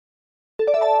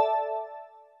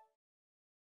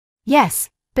 Yes,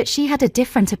 but she had a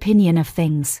different opinion of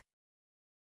things.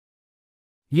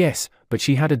 Yes, but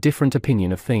she had a different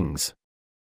opinion of things.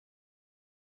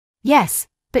 Yes,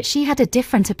 but she had a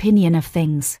different opinion of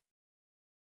things.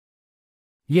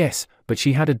 Yes, but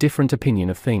she had a different opinion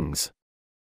of things.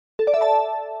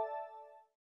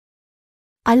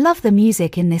 I love the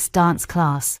music in this dance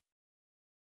class.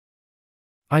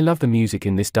 I love the music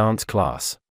in this dance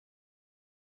class.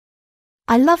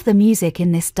 I love the music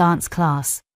in this dance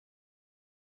class.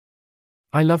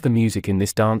 I love the music in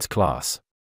this dance class.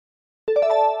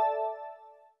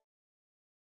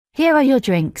 Here are your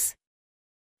drinks.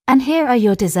 And here are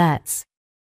your desserts.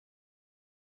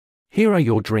 Here are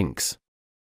your drinks.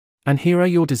 And here are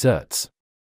your desserts.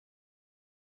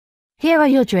 Here are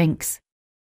your drinks.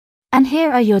 And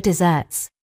here are your desserts.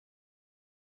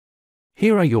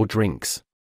 Here are your drinks.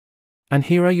 And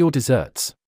here are your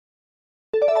desserts.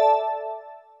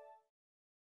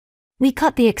 We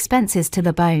cut the expenses to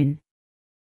the bone.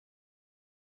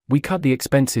 We cut the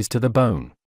expenses to the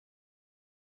bone.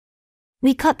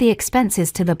 We cut the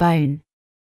expenses to the bone.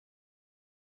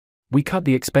 We cut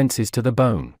the expenses to the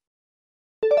bone.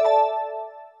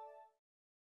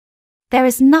 There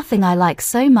is nothing I like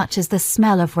so much as the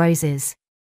smell of roses.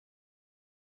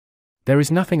 There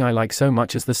is nothing I like so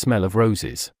much as the smell of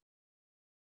roses.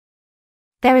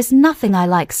 There is nothing I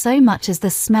like so much as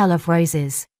the smell of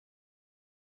roses.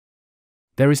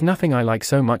 There is nothing I like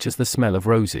so much as the smell of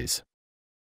roses.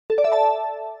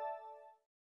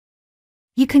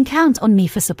 You can count on me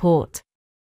for support.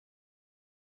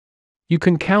 You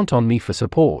can count on me for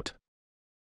support.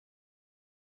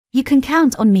 You can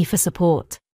count on me for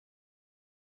support.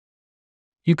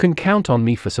 You can count on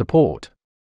me for support.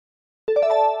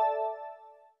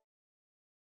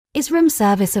 Is room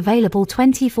service available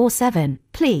 24/7,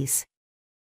 please?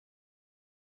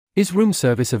 Is room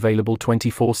service available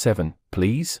 24/7,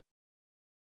 please?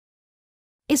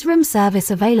 Is room service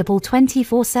available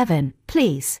 24/7,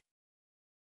 please?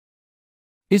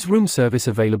 Is room service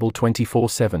available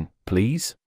 24/7,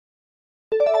 please?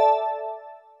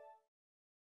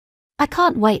 I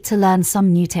can't wait to learn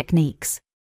some new techniques.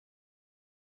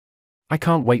 I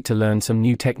can't wait to learn some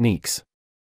new techniques.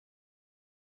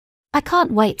 I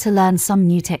can't wait to learn some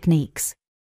new techniques.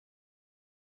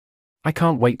 I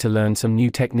can't wait to learn some new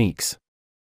techniques.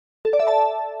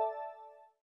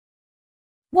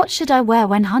 What should I wear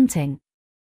when hunting?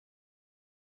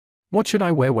 What should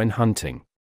I wear when hunting?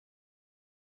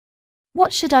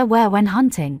 What should I wear when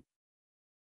hunting?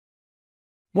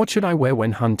 What should I wear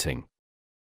when hunting?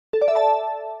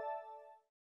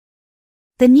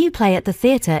 The new play at the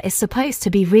theatre is supposed to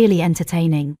be really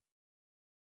entertaining.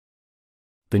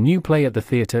 The new play at the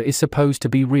theatre is supposed to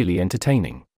be really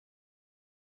entertaining.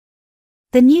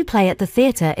 The new play at the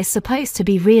theatre is supposed to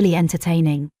be really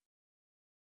entertaining.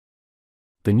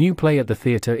 The new play at the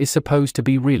theatre is supposed to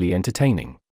be really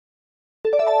entertaining.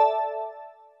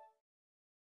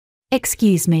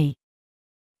 Excuse me.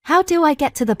 How do I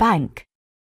get to the bank?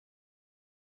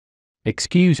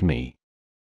 Excuse me.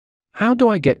 How do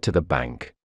I get to the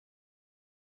bank?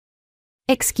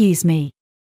 Excuse me.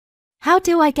 How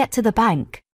do I get to the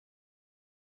bank?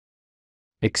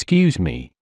 Excuse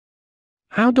me.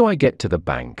 How do I get to the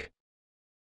bank?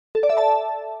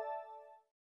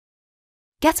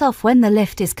 Get off when the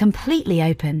lift is completely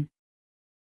open.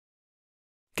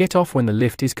 Get off when the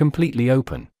lift is completely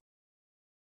open.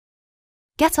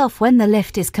 Get off when the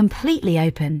lift is completely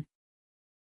open.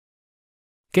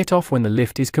 Get off when the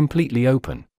lift is completely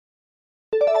open.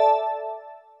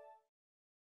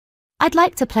 I'd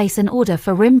like to place an order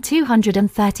for room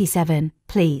 237,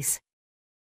 please.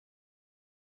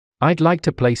 I'd like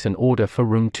to place an order for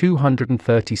room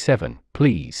 237,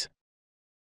 please.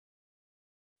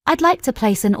 I'd like to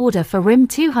place an order for room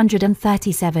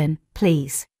 237,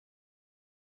 please.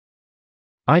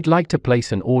 I'd like to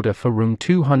place an order for room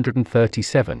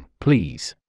 237,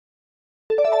 please.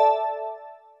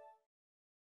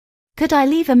 Could I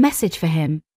leave a message for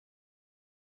him?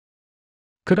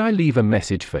 Could I leave a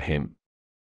message for him?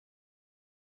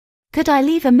 Could I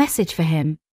leave a message for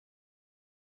him?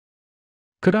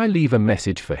 Could I leave a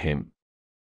message for him?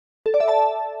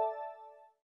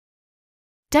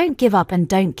 Don't give up and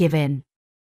don't give in.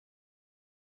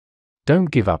 Don't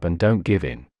give up and don't give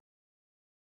in.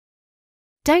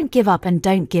 Don't give up and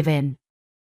don't give in.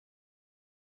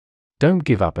 Don't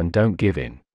give up and don't give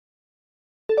in.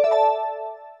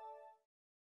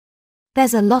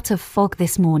 There's a lot of fog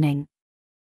this morning.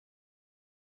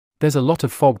 There's a lot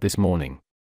of fog this morning.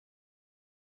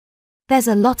 There's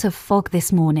a lot of fog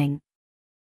this morning.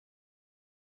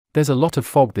 There's a lot of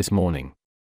fog this morning.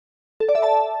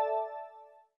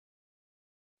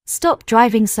 Stop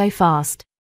driving so fast.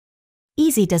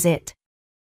 Easy does it.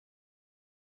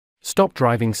 Stop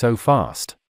driving so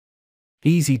fast.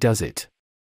 Easy does it.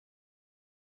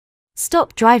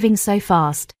 Stop driving so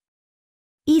fast.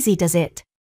 Easy does it.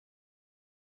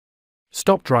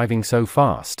 Stop driving so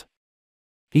fast.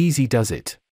 Easy does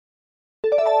it.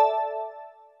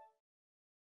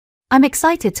 I'm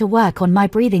excited to work on my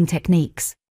breathing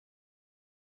techniques.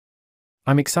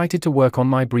 I'm excited to work on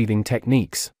my breathing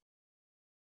techniques.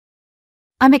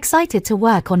 I'm excited to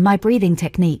work on my breathing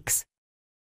techniques.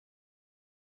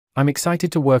 I'm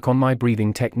excited to work on my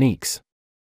breathing techniques.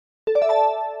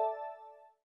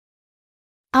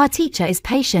 Our teacher is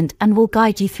patient and will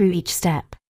guide you through each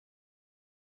step.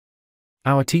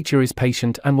 Our teacher is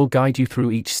patient and will guide you through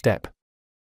each step.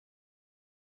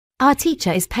 Our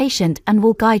teacher is patient and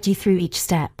will guide you through each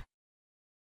step.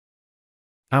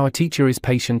 Our teacher is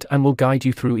patient and will guide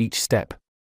you through each step.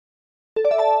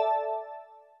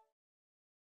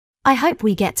 I hope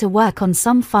we get to work on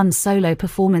some fun solo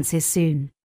performances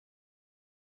soon.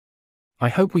 I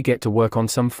hope we get to work on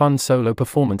some fun solo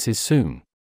performances soon.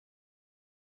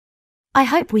 I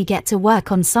hope we get to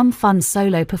work on some fun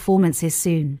solo performances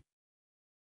soon.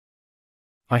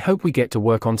 I hope we get to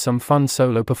work on some fun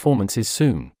solo performances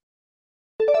soon.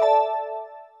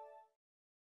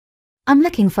 I'm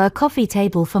looking for a coffee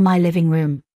table for my living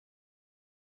room.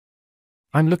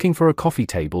 I'm looking for a coffee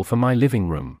table for my living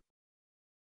room.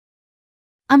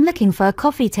 I'm looking for a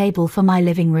coffee table for my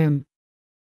living room.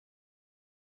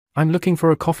 I'm looking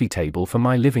for a coffee table for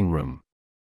my living room.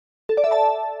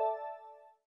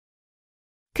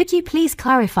 Could you please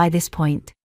clarify this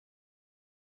point?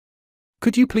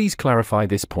 Could you please clarify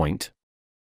this point?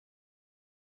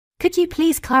 Could you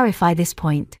please clarify this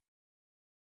point?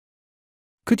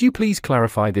 Could you please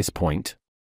clarify this point?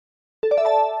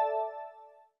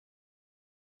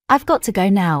 I've got to go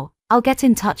now. I'll get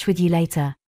in touch with you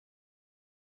later.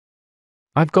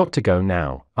 I've got to go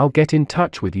now. I'll get in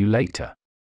touch with you later.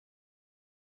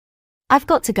 I've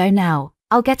got to go now.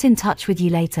 I'll get in touch with you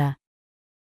later.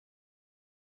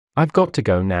 I've got to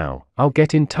go now. I'll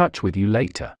get in touch with you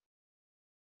later.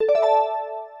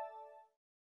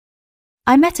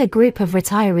 I met a group of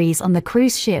retirees on the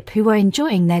cruise ship who were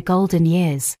enjoying their golden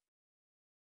years.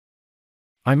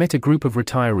 I met a group of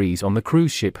retirees on the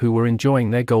cruise ship who were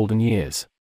enjoying their golden years.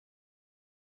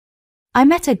 I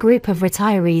met a group of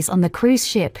retirees on the cruise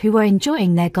ship who were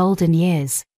enjoying their golden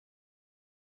years.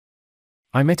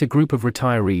 I met a group of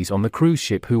retirees on the cruise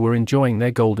ship who were enjoying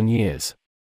their golden years.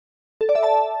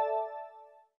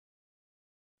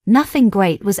 Nothing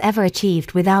great was ever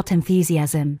achieved without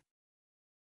enthusiasm.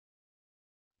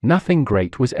 Nothing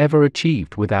great was ever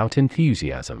achieved without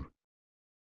enthusiasm.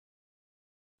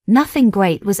 Nothing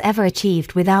great was ever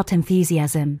achieved without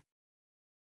enthusiasm.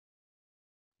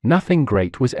 Nothing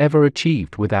great was ever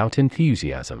achieved without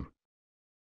enthusiasm.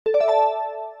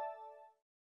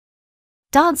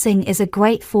 Dancing is a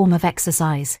great form of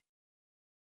exercise.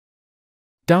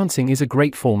 Dancing is a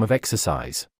great form of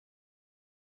exercise.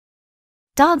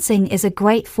 Dancing is a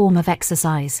great form of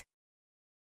exercise.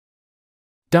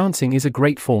 Dancing is a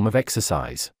great form of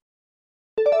exercise.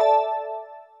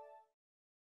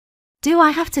 Do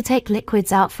I have to take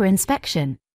liquids out for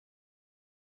inspection?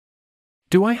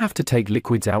 Do I have to take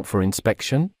liquids out for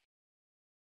inspection?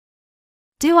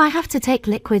 Do I have to take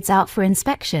liquids out for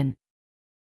inspection?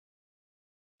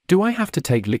 Do I have to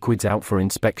take liquids out for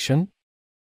inspection?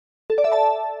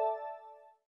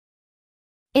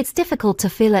 It's difficult to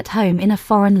feel at home in a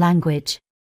foreign language.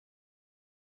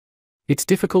 It's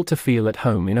difficult to feel at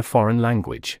home in a foreign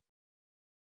language.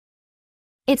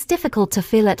 It's difficult to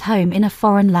feel at home in a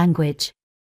foreign language.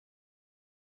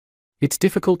 It's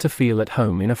difficult to feel at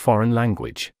home in a foreign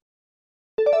language.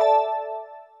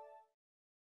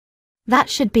 That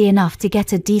should be enough to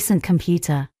get a decent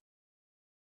computer.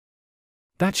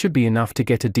 That should be enough to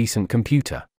get a decent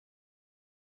computer.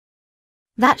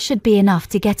 That should be enough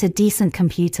to get a decent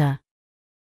computer.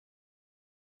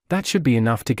 That should be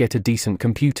enough to get a decent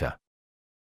computer.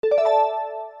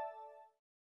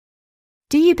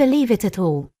 Do you believe it at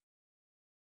all?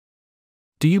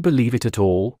 Do you believe it at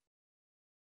all?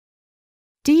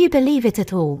 Do you believe it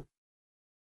at all?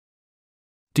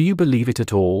 Do you believe it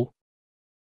at all?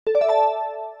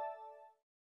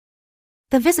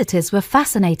 The visitors were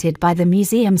fascinated by the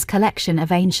museum's collection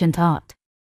of ancient art.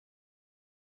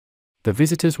 The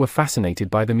visitors were fascinated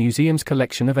by the museum's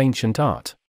collection of ancient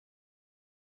art.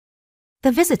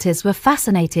 The visitors were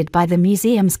fascinated by the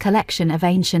museum's collection of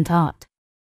ancient art.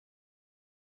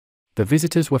 The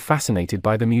visitors were fascinated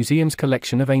by the museum's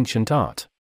collection of ancient art.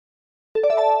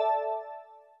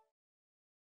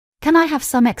 Can I have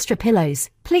some extra pillows,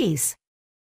 please?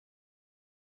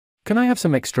 Can I have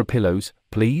some extra pillows,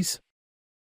 please?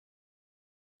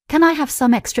 Can I have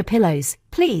some extra pillows,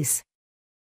 please?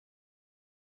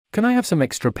 Can I have some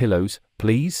extra pillows,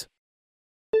 please?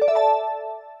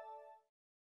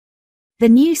 The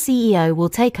new CEO will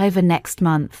take over next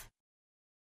month.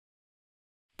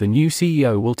 The new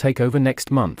CEO will take over next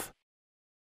month.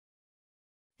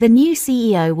 The new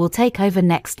CEO will take over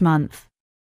next month.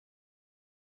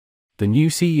 The new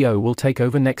CEO will take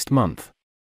over next month.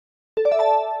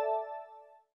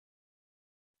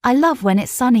 I love when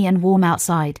it's sunny and warm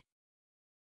outside.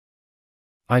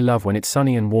 I love when it's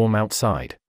sunny and warm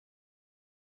outside.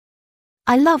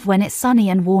 I love when it's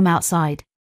sunny and warm outside.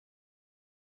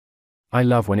 I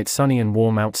love when it's sunny and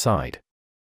warm outside.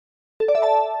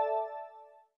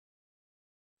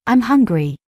 I'm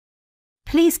hungry.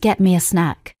 Please get me a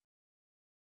snack.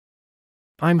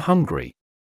 I'm hungry.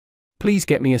 Please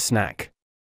get me a snack.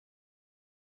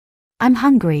 I'm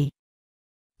hungry.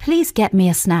 Please get me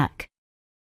a snack.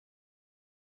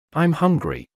 I'm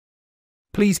hungry.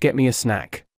 Please get me a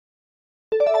snack.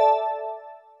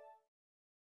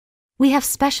 We have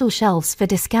special shelves for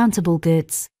discountable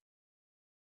goods.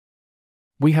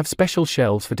 We have special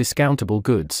shelves for discountable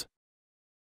goods.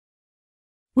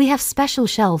 We have special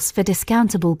shelves for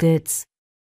discountable goods.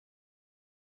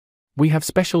 We have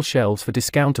special shelves for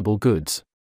discountable goods.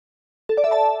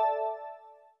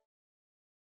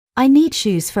 I need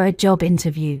shoes for a job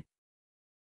interview.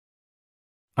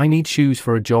 I need shoes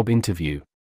for a job interview.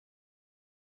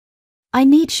 I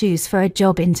need shoes for a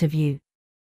job interview.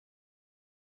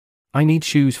 I need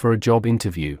shoes for a job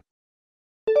interview.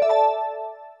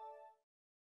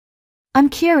 I'm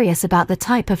curious about the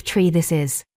type of tree this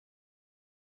is.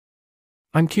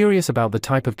 I'm curious about the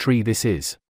type of tree this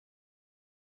is.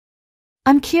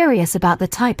 I'm curious about the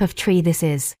type of tree this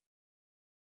is.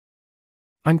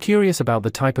 I'm curious about the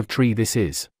type of tree this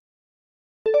is.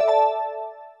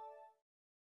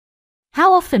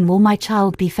 How often will my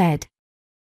child be fed?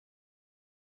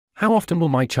 How often will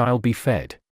my child be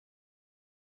fed?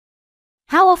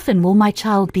 How often will my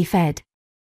child be fed?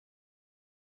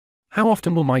 How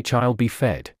often will my child be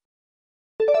fed?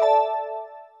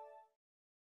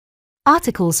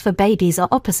 Articles for babies are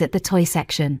opposite the toy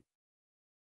section.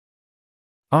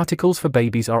 Articles for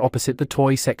babies are opposite the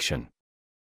toy section.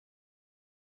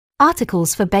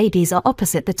 Articles for babies are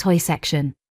opposite the toy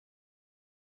section.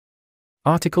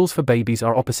 Articles for babies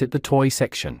are opposite the toy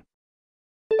section.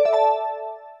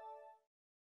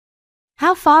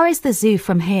 How far is the zoo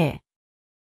from here?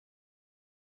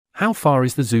 How far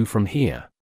is the zoo from here?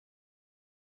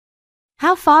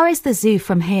 How far is the zoo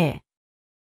from here?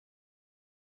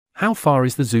 How far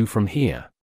is the zoo from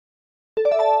here?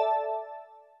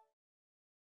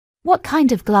 What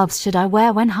kind of gloves should I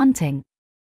wear when hunting?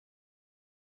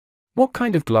 What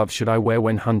kind of gloves should I wear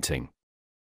when hunting?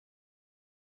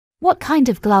 What kind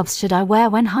of gloves should I wear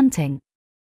when hunting?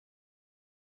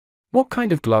 What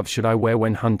kind of gloves should I wear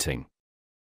when hunting?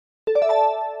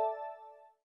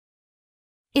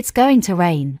 It's going to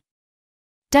rain.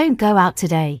 Don't go out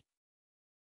today.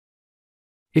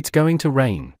 It's going to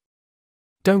rain.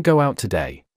 Don't go out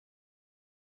today.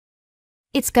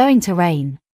 It's going to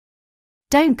rain.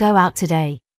 Don't go out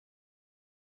today.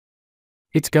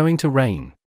 It's going to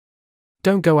rain.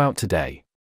 Don't go out today.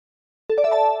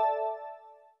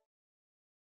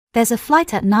 There's a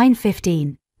flight at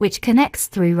 9:15, which connects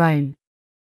through Rome.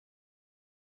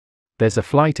 There's a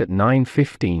flight at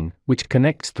 9:15, which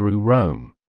connects through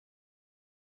Rome.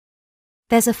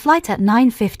 There's a flight at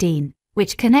 9:15,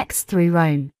 which connects through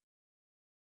Rome.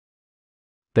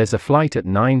 There's a flight at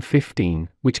 9:15,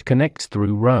 which connects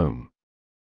through Rome.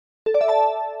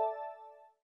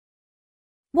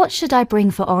 What should I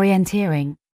bring for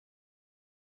orienteering?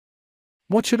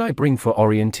 What should I bring for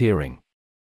orienteering?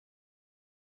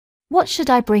 What should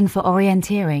I bring for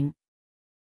orienteering?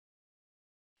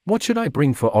 What should I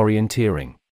bring for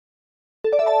orienteering?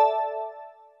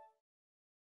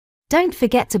 Don't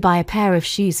forget to buy a pair of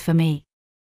shoes for me.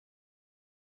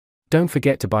 Don't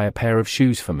forget to buy a pair of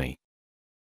shoes for me.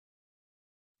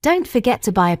 Don't forget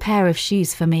to buy a pair of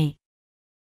shoes for me.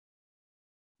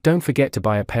 Don't forget to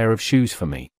buy a pair of shoes for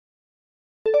me.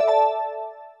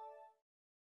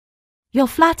 Your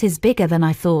flat is bigger than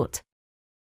I thought.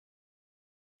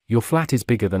 Your flat is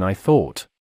bigger than I thought.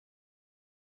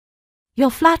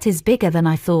 Your flat is bigger than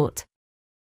I thought.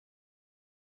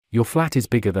 Your flat is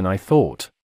bigger than I thought.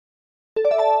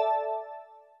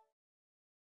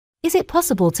 Is it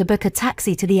possible to book a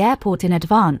taxi to the airport in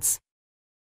advance?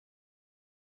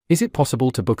 Is it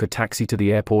possible to book a taxi to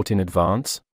the airport in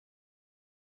advance?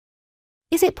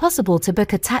 Is it possible to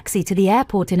book a taxi to the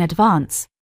airport in advance?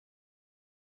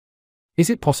 Is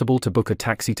it possible to book a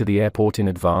taxi to the airport in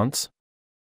advance?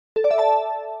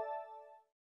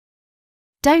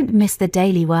 Don't miss the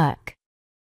daily work.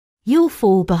 You'll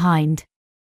fall behind.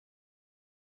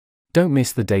 Don't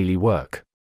miss the daily work.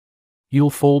 You'll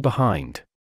fall behind.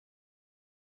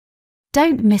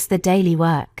 Don't miss the daily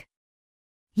work.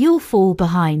 You'll fall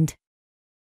behind.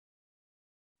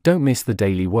 Don't miss the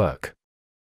daily work.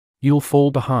 You'll fall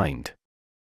behind.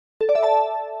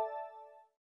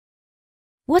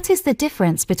 What is the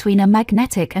difference between a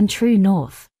magnetic and true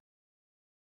north?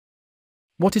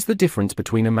 What is the difference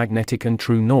between a magnetic and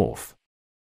true north?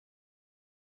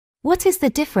 What is the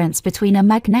difference between a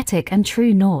magnetic and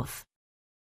true north?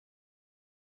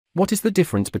 What is the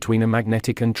difference between a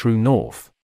magnetic and true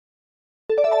north?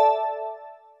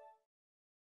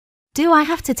 Do I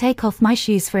have to take off my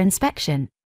shoes for inspection?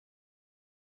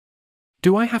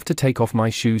 Do I have to take off my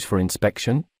shoes for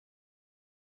inspection?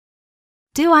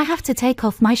 Do I have to take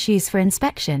off my shoes for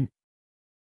inspection?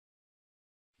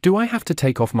 Do I have to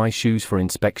take off my shoes for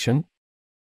inspection?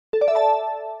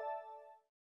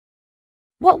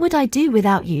 What would I do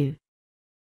without you?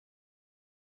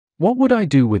 What would I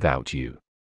do without you?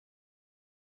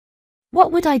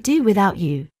 What would I do without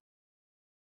you?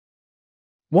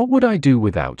 What would I do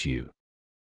without you?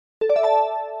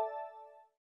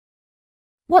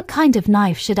 What kind of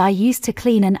knife should I use to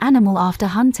clean an animal after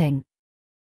hunting?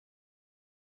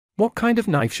 What kind of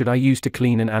knife should I use to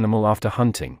clean an animal after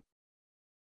hunting?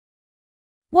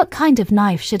 What kind of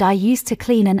knife should I use to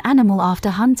clean an animal after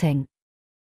hunting?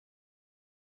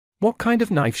 What kind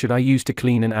of knife should I use to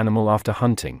clean an animal after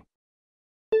hunting?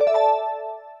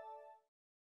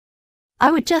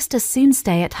 I would just as soon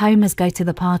stay at home as go to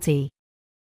the party.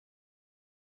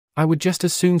 I would just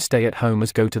as soon stay at home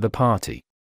as go to the party.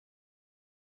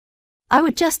 I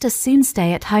would just as soon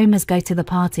stay at home as go to the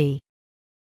party.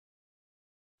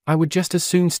 I would just as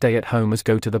soon stay at home as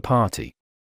go to the party.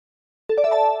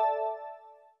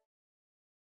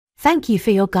 Thank you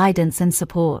for your guidance and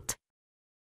support.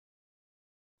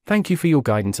 Thank you for your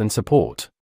guidance and support.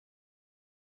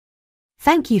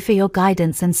 Thank you for your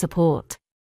guidance and support.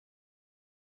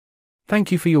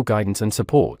 Thank you for your guidance and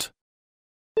support.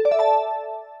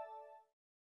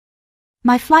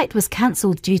 My flight was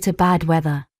cancelled due to bad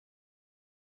weather.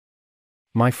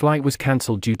 My flight was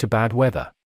cancelled due to bad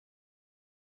weather.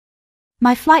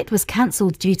 My flight was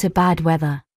cancelled due to bad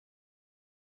weather.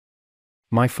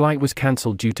 My flight was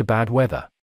cancelled due to bad weather.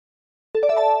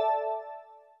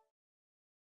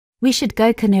 We should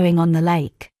go canoeing on the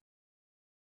lake.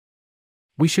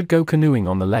 We should go canoeing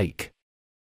on the lake.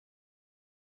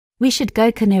 We should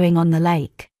go canoeing on the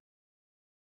lake.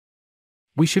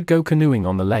 We should go canoeing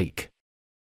on the lake.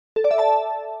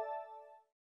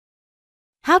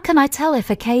 How can I tell if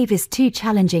a cave is too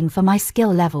challenging for my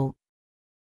skill level?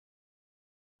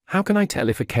 How can I tell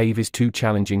if a cave is too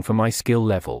challenging for my skill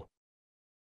level?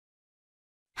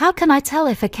 How can I tell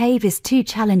if a cave is too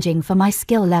challenging for my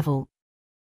skill level?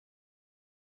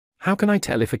 How can I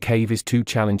tell if a cave is too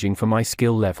challenging for my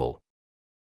skill level?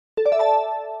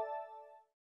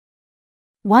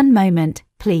 One moment,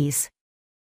 please.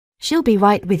 She'll be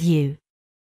right with you.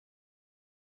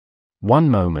 One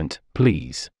moment,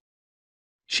 please.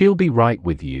 She'll be right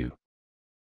with you.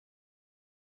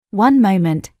 One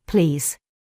moment, please.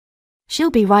 She'll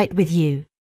be right with you.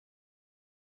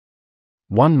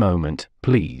 One moment,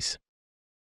 please.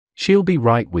 She'll be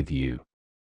right with you.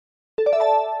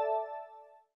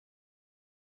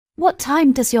 What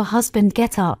time does your husband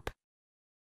get up?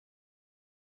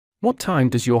 What time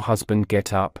does your husband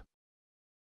get up?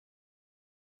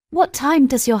 What time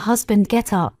does your husband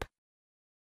get up?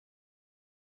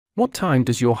 What time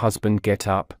does your husband get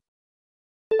up?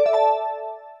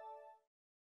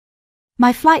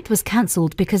 My flight was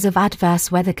cancelled because of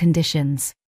adverse weather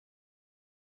conditions.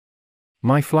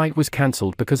 My flight was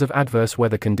cancelled because of adverse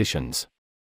weather conditions.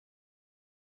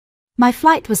 My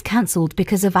flight was cancelled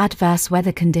because of adverse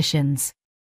weather conditions.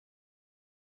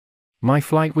 My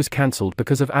flight was cancelled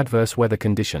because of adverse weather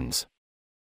conditions.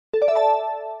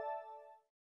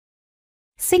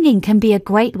 Singing can be a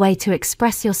great way to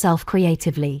express yourself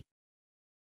creatively.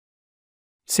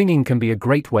 Singing can be a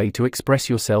great way to express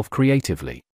yourself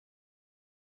creatively.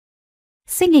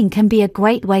 Singing can be a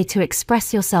great way to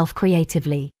express yourself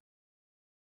creatively.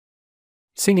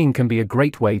 Singing can be a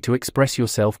great way to express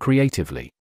yourself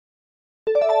creatively.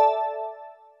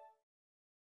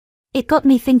 It got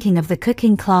me thinking of the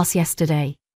cooking class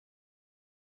yesterday.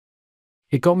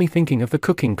 It got me thinking of the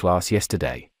cooking class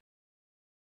yesterday.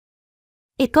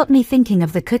 It got me thinking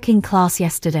of the cooking class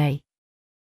yesterday.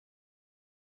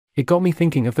 It got me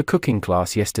thinking of the cooking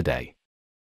class yesterday.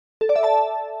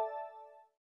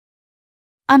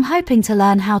 I'm hoping to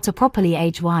learn how to properly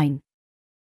age wine.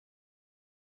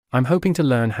 I'm hoping to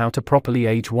learn how to properly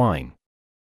age wine.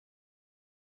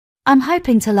 I'm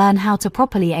hoping to learn how to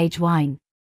properly age wine.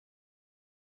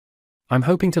 I'm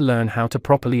hoping to learn how to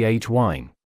properly age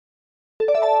wine.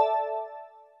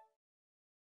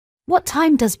 What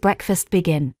time does breakfast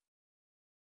begin?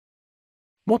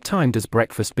 What time does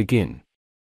breakfast begin?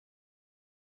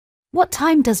 What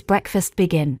time does breakfast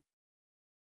begin?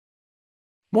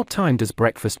 What time does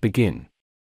breakfast begin?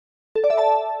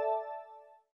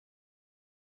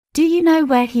 Do you know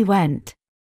where he went?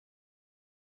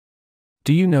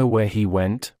 Do you know where he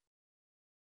went?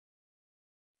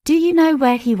 Do you know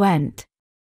where he went?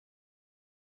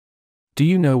 Do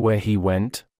you know where he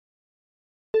went?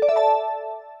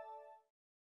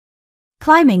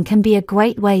 Climbing can be a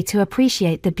great way to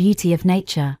appreciate the beauty of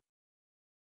nature.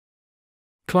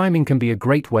 Climbing can be a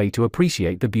great way to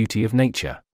appreciate the beauty of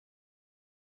nature.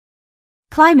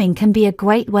 Climbing can be a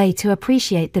great way to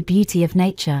appreciate the beauty of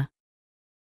nature.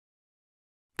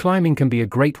 Climbing can be a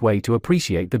great way to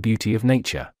appreciate the beauty of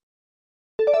nature.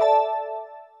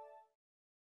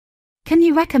 Can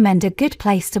you recommend a good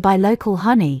place to buy local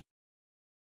honey?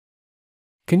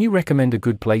 Can you recommend a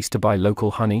good place to buy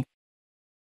local honey?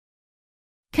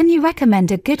 Can you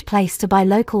recommend a good place to buy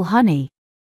local honey?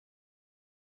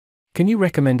 Can you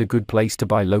recommend a good place to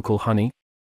buy local honey?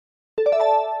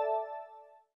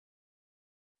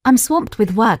 I'm swamped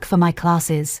with work for my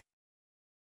classes.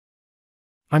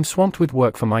 I'm swamped with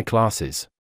work for my classes.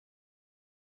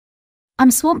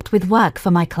 I'm swamped with work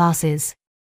for my classes.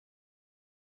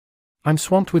 I'm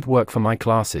swamped with work for my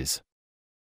classes.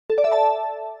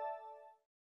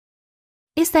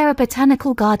 Is there a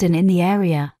botanical garden in the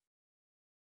area?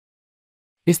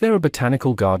 Is there a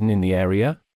botanical garden in the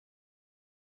area?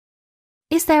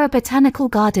 Is there a botanical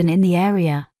garden in the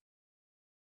area?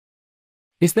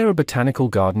 Is there a botanical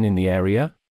garden in the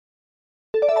area?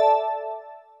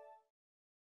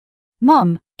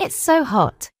 Mom, it's so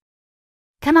hot.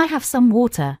 Can I have some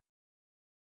water?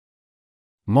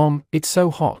 Mom, it's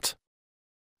so hot.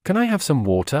 Can I have some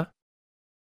water?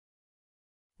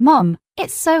 Mom,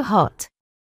 it's so hot.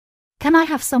 Can I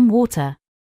have some water?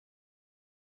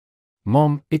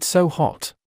 Mom, it's so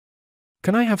hot.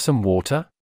 Can I have some water?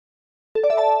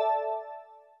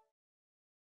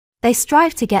 They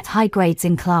strive to get high grades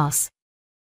in class.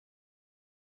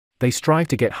 They strive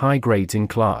to get high grades in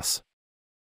class.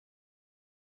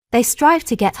 They strive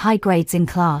to get high grades in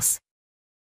class.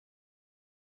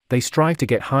 They strive to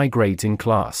get high grades in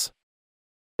class.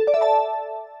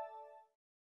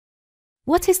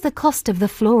 What is the cost of the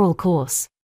floral course?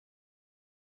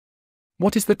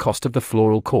 What is the cost of the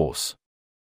floral course?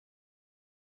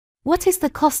 What is the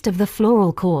cost of the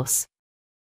floral course?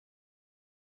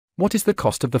 What is the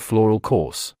cost of the floral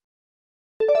course?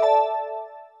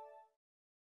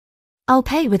 I'll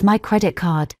pay with my credit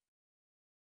card.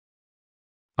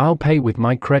 I'll pay with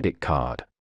my credit card.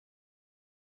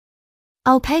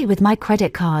 I'll pay with my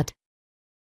credit card.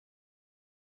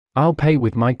 I'll pay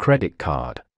with my credit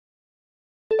card.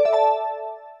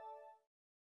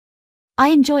 I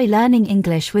enjoy learning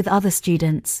English with other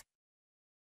students.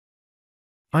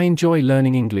 I enjoy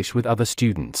learning English with other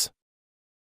students.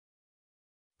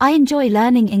 I enjoy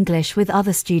learning English with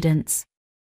other students.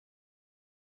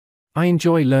 I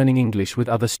enjoy learning English with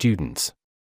other students.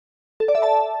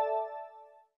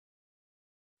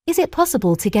 Is it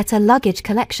possible to get a luggage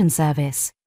collection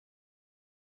service?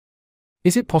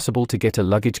 Is it possible to get a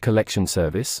luggage collection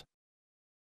service?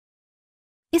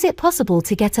 Is it possible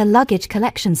to get a luggage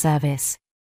collection service?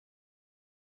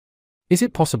 Is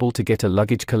it possible to get a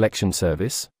luggage collection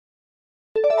service?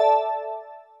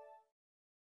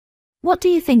 What do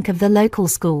you think of the local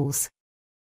schools?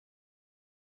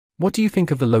 What do you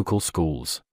think of the local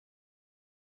schools?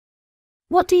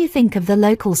 What do you think of the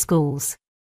local schools?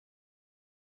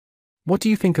 What do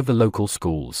you think of the local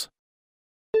schools?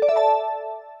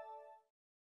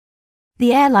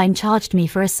 The airline charged me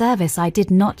for a service I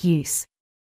did not use.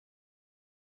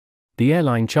 The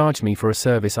airline charged me for a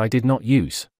service I did not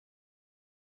use.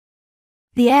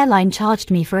 The airline charged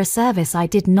me for a service I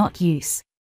did not use.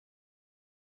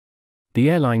 The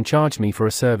airline charged me for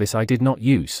a service I did not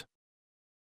use.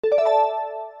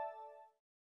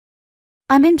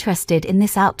 I'm interested in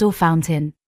this outdoor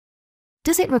fountain.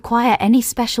 Does it require any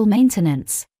special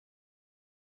maintenance?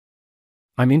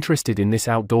 I'm interested in this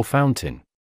outdoor fountain.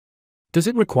 Does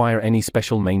it require any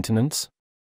special maintenance?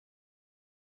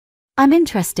 I'm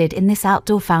interested in this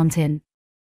outdoor fountain.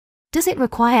 Does it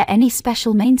require any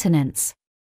special maintenance?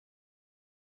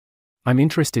 I'm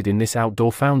interested in this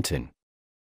outdoor fountain.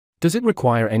 Does it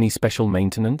require any special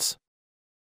maintenance?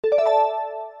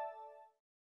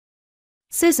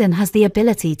 Susan has the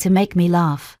ability to make me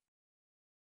laugh.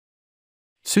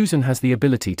 Susan has the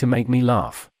ability to make me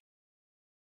laugh.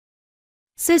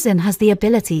 Susan has the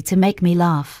ability to make me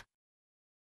laugh.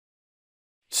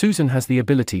 Susan has the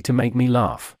ability to make me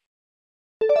laugh.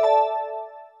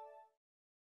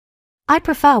 I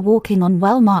prefer walking on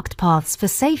well-marked paths for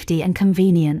safety and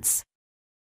convenience.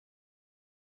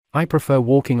 I prefer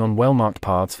walking on well-marked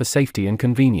paths for safety and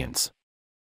convenience.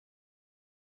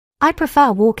 I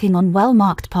prefer walking on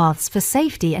well-marked paths for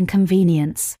safety and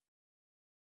convenience.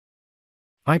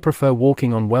 I prefer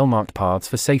walking on well-marked paths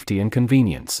for safety and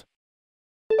convenience.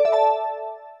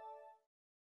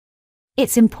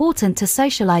 It's important to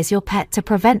socialize your pet to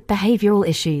prevent behavioral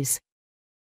issues.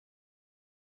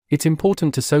 It's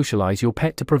important to socialize your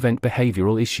pet to prevent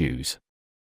behavioral issues.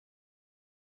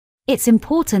 It's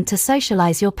important to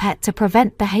socialize your pet to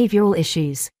prevent behavioral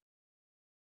issues.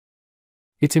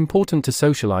 It's important to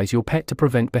socialize your pet to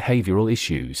prevent behavioral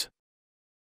issues.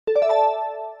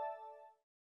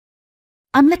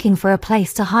 I'm looking for a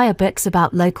place to hire books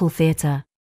about local theatre.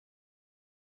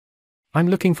 I'm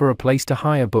looking for a place to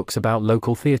hire books about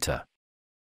local theatre.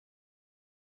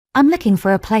 I'm looking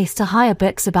for a place to hire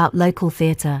books about local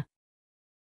theatre.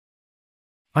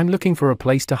 I'm looking for a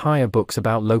place to hire books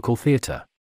about local theatre.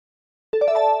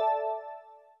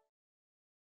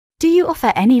 Do you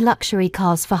offer any luxury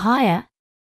cars for hire?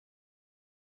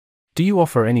 Do you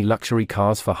offer any luxury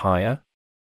cars for hire?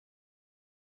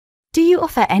 Do you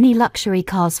offer any luxury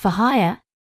cars for hire?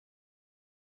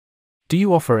 Do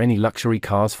you offer any luxury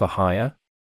cars for hire?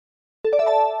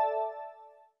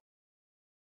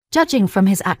 Judging from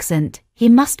his accent, he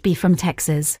must be from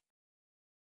Texas.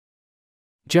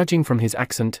 Judging from his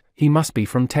accent, he must be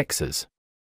from Texas.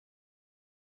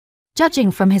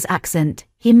 Judging from his accent,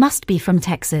 he must be from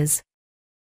Texas.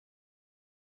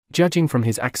 Judging from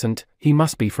his accent, he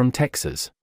must be from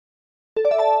Texas.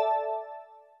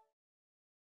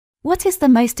 What is the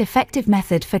most effective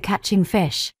method for catching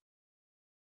fish?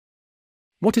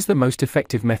 What is the most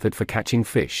effective method for catching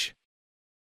fish?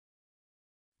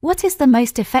 What is the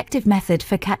most effective method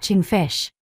for catching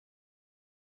fish?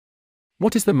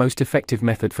 What is the most effective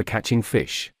method for catching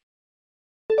fish?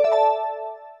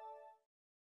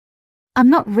 I'm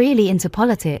not really into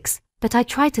politics, but I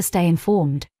try to stay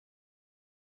informed.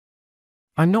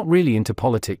 I'm not really into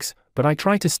politics, but I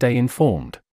try to stay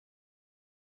informed.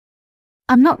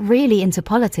 I'm not really into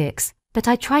politics, but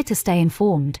I try to stay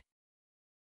informed.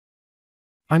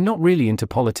 I'm not really into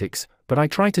politics, but I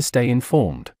try to stay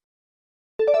informed.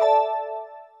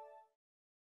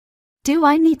 Do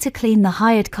I need to clean the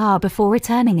hired car before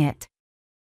returning it?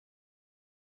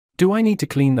 Do I need to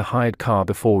clean the hired car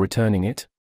before returning it?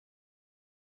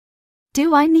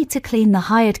 Do I need to clean the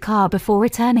hired car before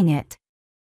returning it?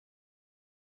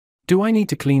 Do I need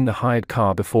to clean the hired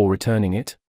car before returning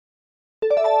it?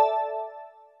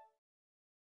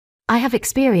 I have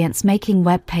experience making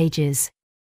web pages.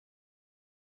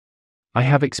 I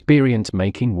have experience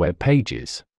making web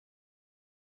pages.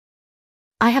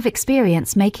 I have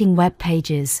experience making web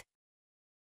pages.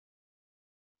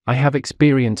 I have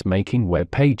experience making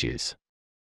web pages.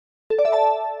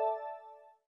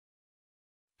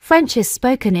 French is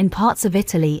spoken in parts of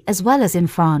Italy as well as in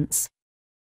France.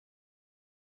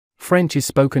 French is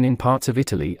spoken in parts of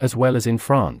Italy as well as in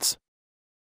France.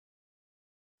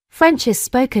 French is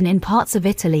spoken in parts of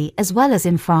Italy as well as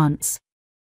in France.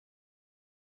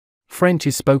 French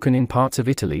is spoken in parts of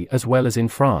Italy as well as in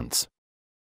France.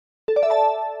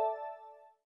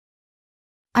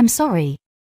 I'm sorry.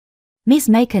 Ms.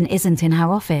 Macon isn't in her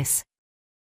office.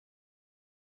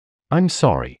 I'm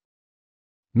sorry.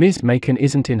 Ms. Macon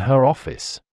isn't in her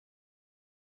office.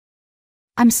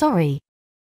 I'm sorry.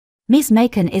 Ms.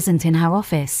 Macon isn't in her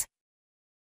office.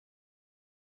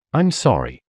 I'm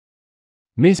sorry.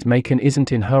 Ms. Macon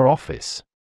isn't in her office.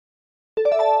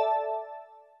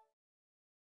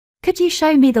 Could you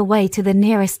show me the way to the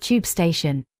nearest tube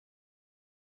station?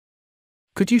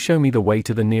 Could you show me the way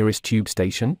to the nearest tube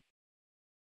station?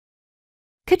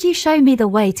 Could you show me the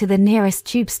way to the nearest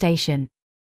tube station?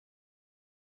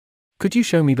 Could you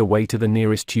show me the way to the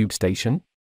nearest tube station?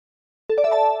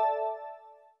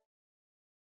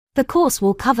 The course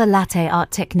will cover latte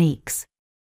art techniques.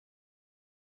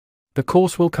 The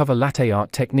course will cover latte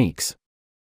art techniques.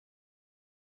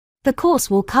 The course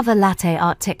will cover latte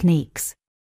art techniques.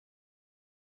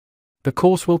 The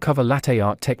course will cover latte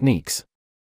art techniques.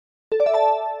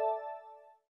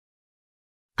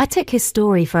 I took his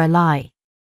story for a lie.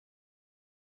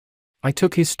 I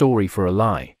took his story for a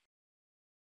lie.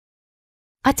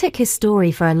 I took his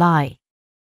story for a lie.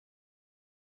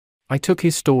 I took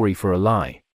his story for a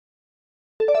lie.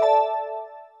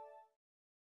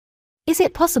 Is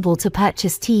it possible to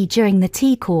purchase tea during the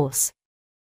tea course?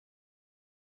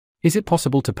 Is it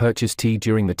possible to purchase tea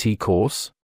during the tea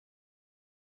course?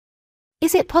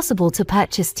 Is it possible to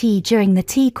purchase tea during the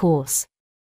tea course?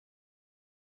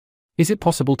 Is it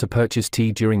possible to purchase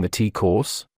tea during the tea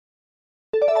course?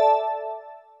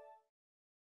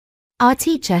 Our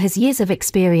teacher has years of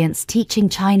experience teaching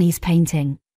Chinese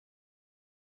painting.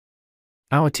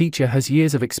 Our teacher has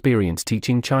years of experience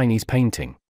teaching Chinese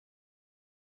painting.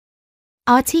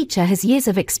 Our teacher has years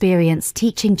of experience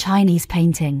teaching Chinese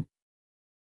painting.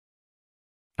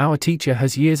 Our teacher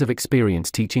has years of experience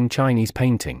teaching Chinese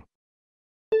painting.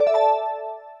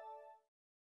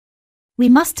 We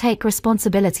must take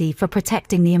responsibility for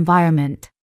protecting the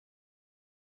environment.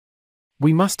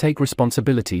 We must take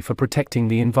responsibility for protecting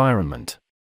the environment.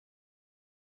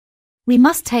 We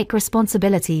must take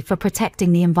responsibility for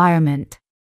protecting the environment.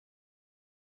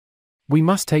 We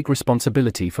must take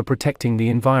responsibility for protecting the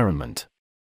environment.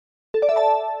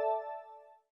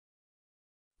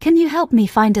 Can you help me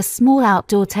find a small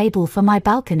outdoor table for my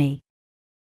balcony?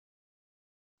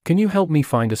 Can you help me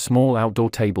find a small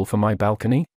outdoor table for my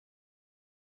balcony?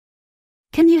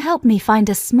 Can you help me find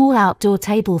a small outdoor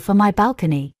table for my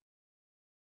balcony?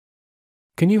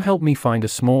 Can you help me find a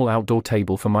small outdoor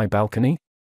table for my balcony?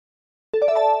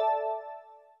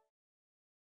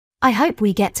 I hope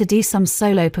we get to do some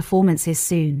solo performances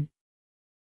soon.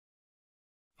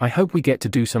 I hope we get to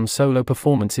do some solo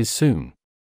performances soon.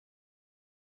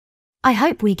 I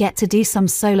hope we get to do some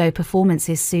solo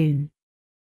performances soon.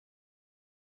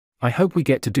 I hope we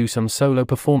get to do some solo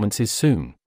performances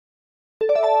soon.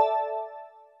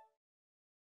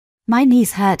 My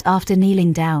knees hurt after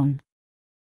kneeling down.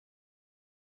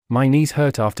 My knees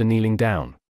hurt after kneeling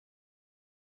down.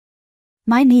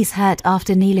 My knees hurt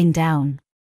after kneeling down.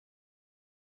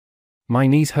 My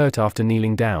knees hurt after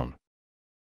kneeling down.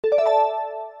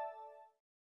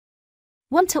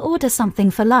 Want to order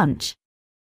something for lunch?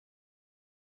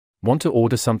 Want to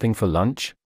order something for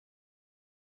lunch?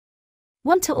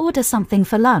 Want to order something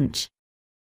for lunch?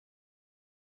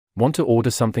 Want to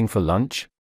order something for lunch?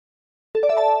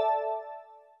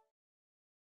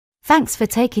 Thanks for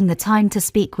taking the time to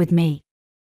speak with me.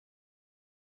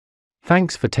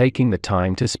 Thanks for taking the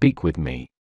time to speak with me.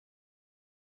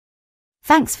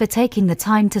 Thanks for taking the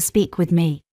time to speak with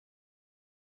me.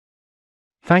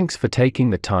 Thanks for taking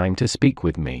the time to speak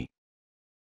with me.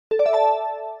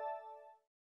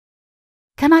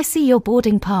 Can I see your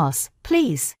boarding pass,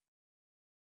 please?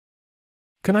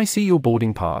 Can I see your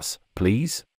boarding pass,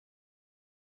 please?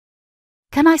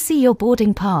 Can I see your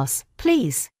boarding pass,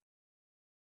 please?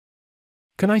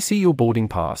 Can I see your boarding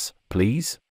pass,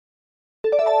 please?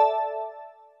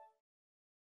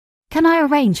 Can I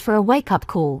arrange for a wake-up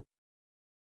call?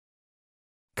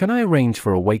 Can I arrange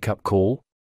for a wake-up call?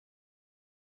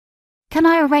 Can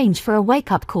I arrange for a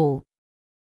wake-up call?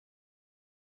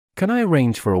 Can I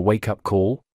arrange for a wake-up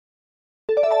call?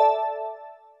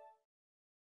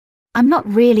 I'm not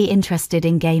really interested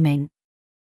in gaming.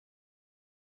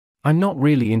 I'm not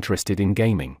really interested in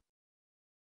gaming.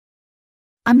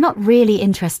 I'm not really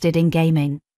interested in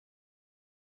gaming.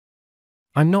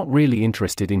 I'm not really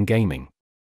interested in gaming.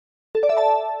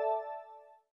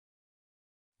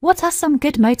 What are some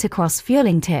good motocross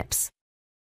fueling tips?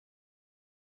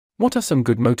 What are some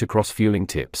good motocross fueling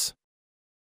tips?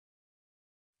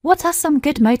 What are some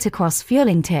good motocross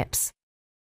fueling tips?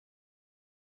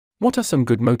 What are some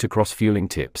good motocross fueling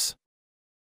tips?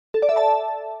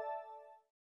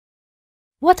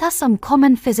 What are some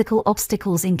common physical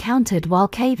obstacles encountered while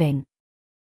caving?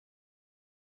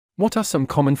 What are some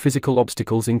common physical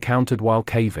obstacles encountered while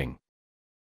caving?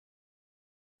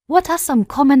 What are some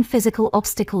common physical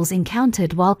obstacles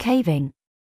encountered while caving?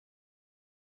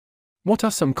 What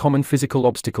are some common physical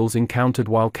obstacles encountered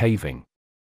while caving?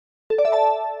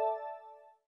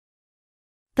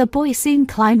 The boy soon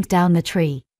climbed down the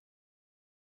tree.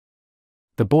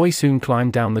 The boy soon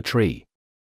climbed down the tree.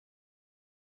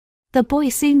 The boy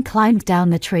soon climbed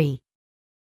down the tree.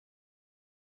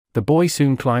 The boy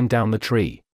soon climbed down the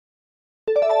tree.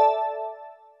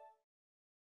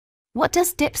 What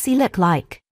does Dipsy look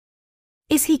like?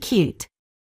 Is he cute?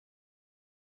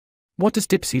 What does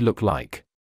Dipsy look like?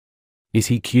 Is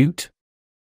he cute?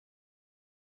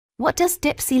 What does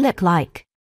Dipsy look like?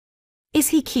 Is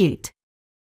he cute?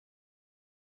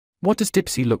 What does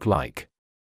Dipsy look like?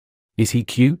 Is he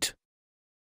cute?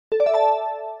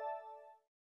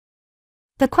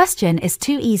 The question is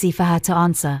too easy for her to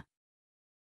answer.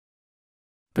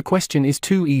 The question is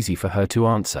too easy for her to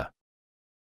answer.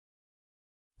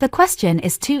 The question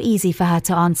is too easy for her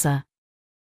to answer.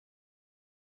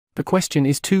 The question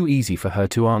is too easy for her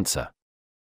to answer.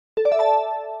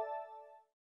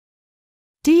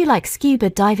 Do you like scuba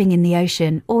diving in the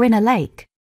ocean or in a lake?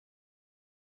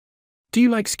 Do you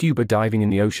like scuba diving in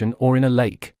the ocean or in a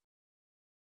lake?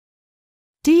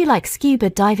 Do you like scuba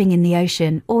diving in the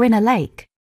ocean or in a lake?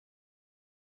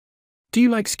 Do you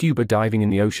like scuba diving in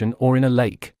the ocean or in a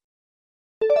lake?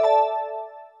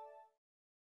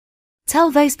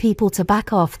 Tell those people to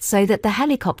back off so that the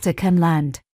helicopter can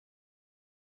land.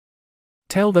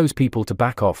 Tell those people to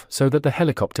back off so that the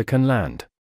helicopter can land.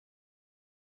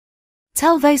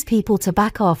 Tell those people to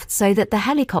back off so that the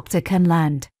helicopter can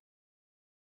land.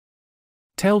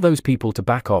 Tell those people to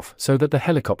back off so that the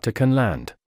helicopter can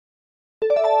land.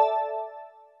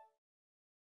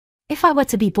 If I were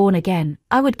to be born again,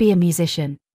 I would be a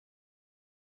musician.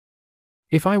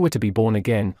 If I were to be born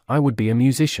again, I would be a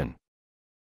musician.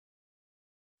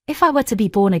 If I were to be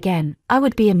born again, I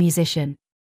would be a musician.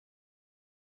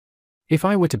 If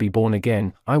I were to be born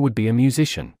again, I would be a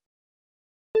musician.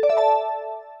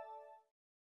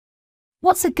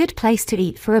 What's a good place to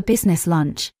eat for a business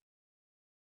lunch?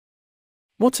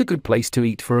 What's a good place to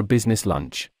eat for a business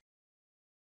lunch?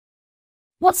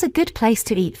 What's a good place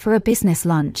to eat for a business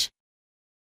lunch?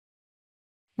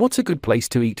 What's a good place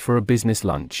to eat for a business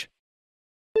lunch?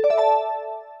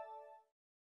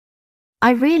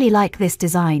 I really like this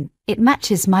design, it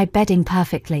matches my bedding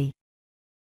perfectly.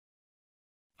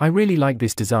 I really like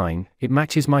this design, it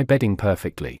matches my bedding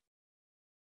perfectly.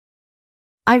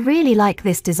 I really like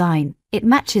this design, it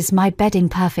matches my bedding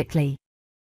perfectly.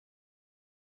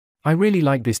 I really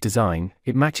like this design,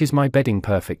 it matches my bedding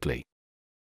perfectly.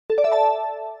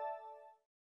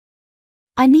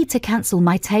 I need to cancel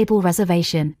my table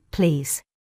reservation, please.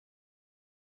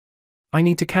 I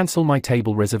need to cancel my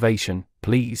table reservation,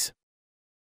 please.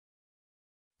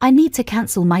 I need to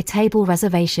cancel my table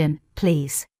reservation,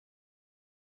 please.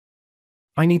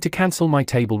 I need to cancel my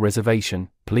table reservation,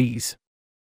 please.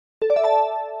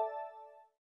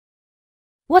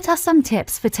 What are some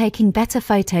tips for taking better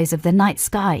photos of the night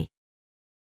sky?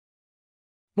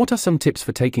 What are some tips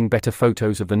for taking better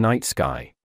photos of the night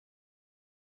sky?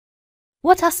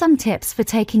 What are some tips for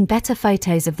taking better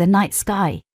photos of the night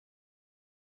sky?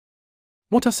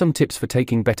 What are some tips for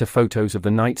taking better photos of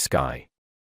the night sky?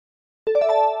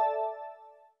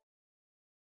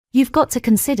 You've got to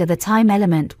consider the time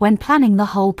element when planning the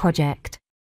whole project.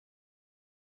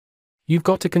 You've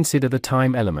got to consider the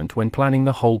time element when planning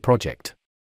the whole project.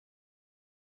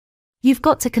 You've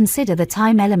got to consider the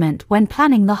time element when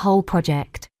planning the whole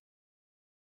project.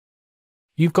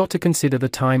 You've got to consider the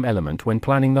time element when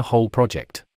planning the whole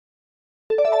project.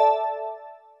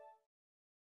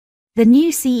 The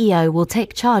new CEO will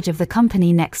take charge of the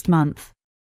company next month.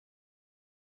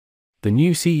 The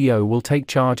new CEO will take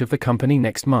charge of the company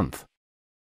next month.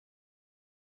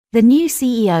 The new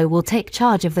CEO will take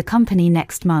charge of the company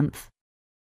next month.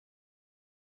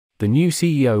 The new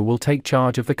CEO will take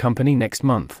charge of the company next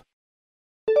month.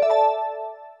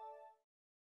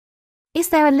 Is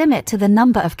there a limit to the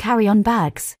number of carry-on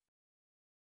bags?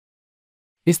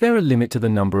 Is there a limit to the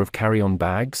number of carry-on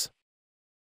bags?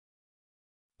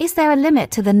 Is there a limit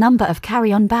to the number of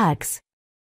carry-on bags?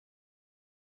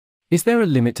 Is there a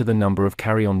limit to the number of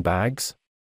carry-on bags?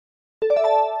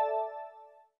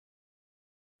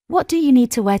 What do you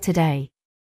need to wear today?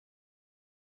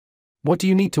 What do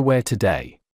you need to wear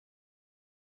today?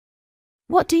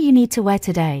 What do you need to wear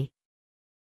today?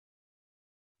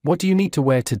 What do you need to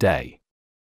wear today?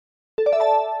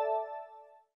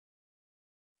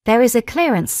 There is a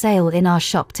clearance sale in our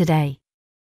shop today.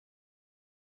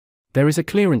 There is a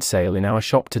clearance sale in our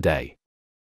shop today.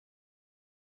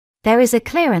 There is a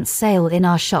clearance sale in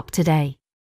our shop today.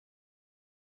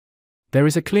 There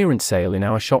is a clearance sale in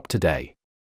our shop today.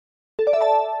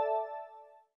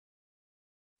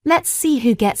 Let's see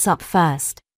who gets up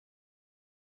first.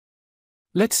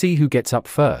 Let's see who gets up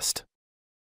first.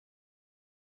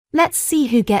 Let's see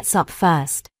who gets up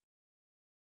first.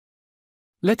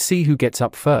 Let's see who gets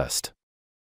up first.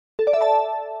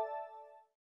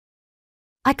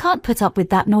 I can't put up with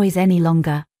that noise any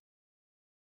longer.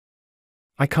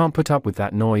 I can't put up with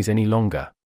that noise any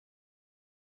longer.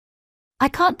 I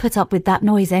can't put up with that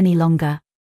noise any longer.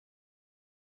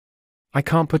 I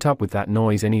can't put up with that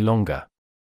noise any longer.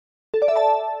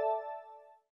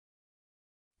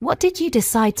 What did you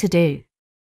decide to do?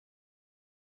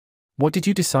 What did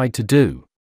you decide to do?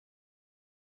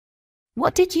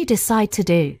 What did you decide to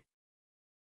do?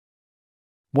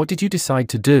 What did you decide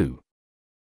to do?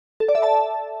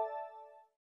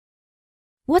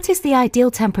 What is the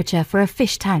ideal temperature for a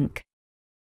fish tank?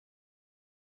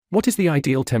 What is the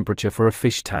ideal temperature for a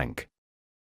fish tank?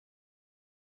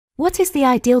 What is the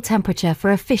ideal temperature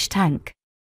for a fish tank?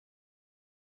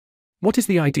 What is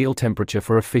the ideal temperature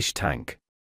for a fish tank?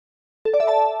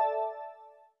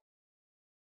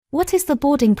 What is the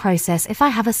boarding process if I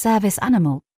have a service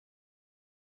animal?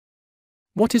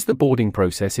 What is the boarding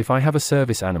process if I have a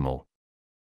service animal?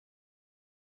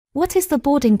 What is the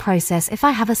boarding process if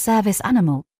I have a service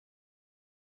animal?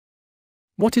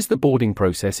 What is the boarding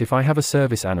process if I have a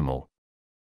service animal?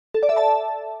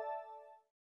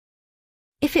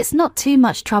 If it's not too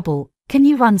much trouble, can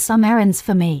you run some errands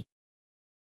for me?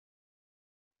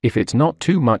 If it's not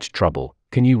too much trouble,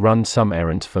 can you run some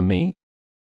errands for me?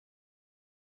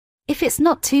 If it's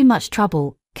not too much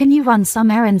trouble, can you run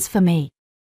some errands for me?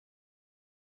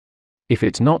 If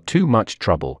it's not too much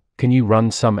trouble, can you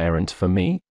run some errands for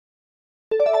me?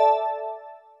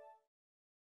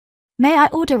 May I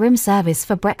order room service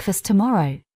for breakfast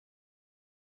tomorrow?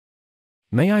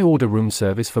 May I order room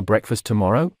service for breakfast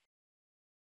tomorrow?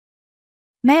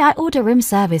 May I order room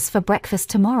service for breakfast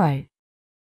tomorrow?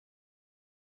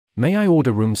 May I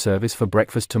order room service for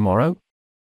breakfast tomorrow?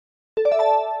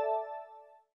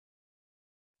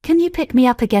 Can you pick me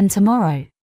up again tomorrow?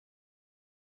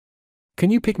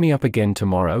 Can you pick me up again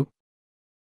tomorrow?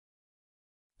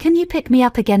 Can you pick me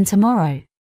up again tomorrow?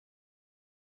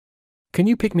 Can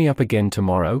you pick me up again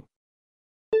tomorrow?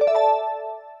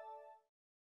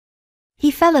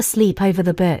 He fell asleep over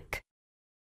the book.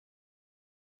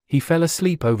 He fell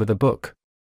asleep over the book.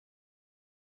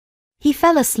 He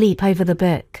fell asleep over the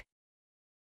book.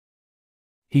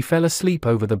 He fell asleep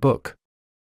over the book.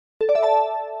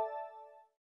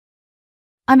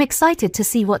 I'm excited to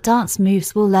see what dance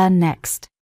moves we'll learn next.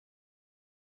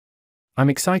 I'm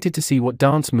excited to see what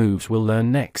dance moves we'll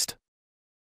learn next.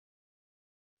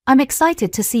 I'm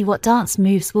excited to see what dance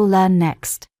moves we'll learn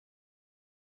next.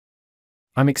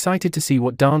 I'm excited to see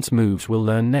what dance moves we'll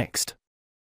learn next.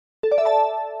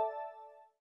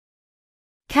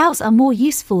 Cows are more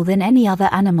useful than any other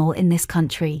animal in this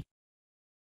country.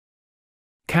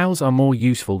 Cows are more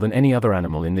useful than any other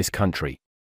animal in this country.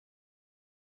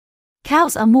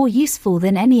 Cows are more useful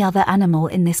than any other animal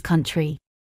in this country.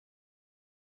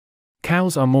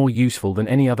 Cows are more useful than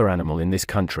any other animal in this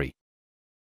country.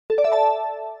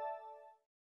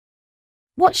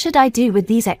 What should I do with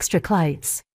these extra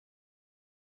clothes?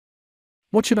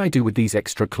 What should I do with these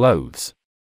extra clothes?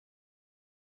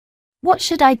 What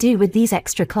should I do with these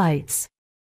extra clothes?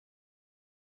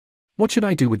 What should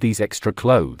I do with these extra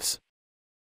clothes?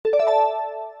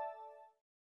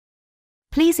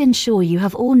 Please ensure you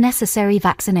have all necessary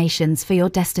vaccinations for your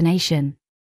destination.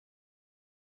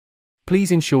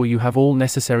 Please ensure you have all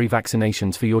necessary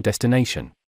vaccinations for your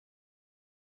destination.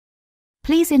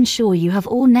 Please ensure you have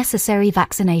all necessary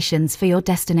vaccinations for your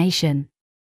destination.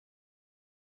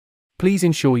 Please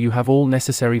ensure you have all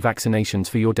necessary vaccinations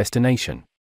for your destination.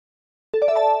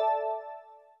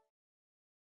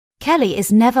 Kelly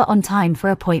is never on time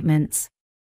for appointments.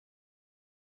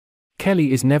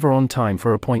 Kelly is never on time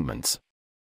for appointments.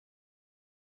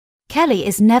 Kelly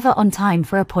is never on time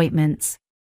for appointments.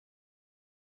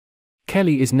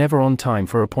 Kelly is never on time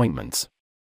for appointments.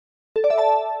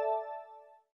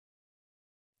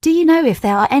 Do you know if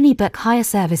there are any book hire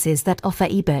services that offer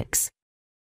ebooks?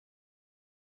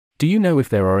 Do you know if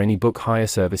there are any book hire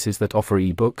services that offer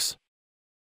ebooks?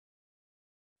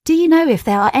 Do you know if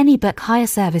there are any book hire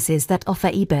services that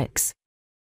offer ebooks?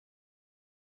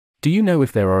 Do you know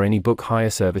if there are any book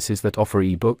hire services that offer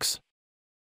ebooks?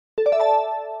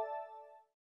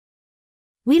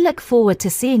 We look forward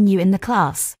to seeing you in the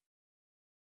class.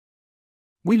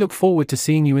 We look forward to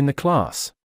seeing you in the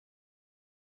class.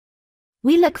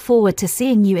 We look forward to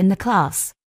seeing you in the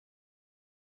class.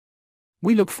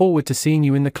 We look forward to seeing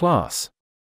you in the class.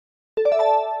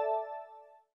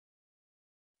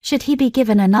 Should he be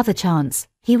given another chance,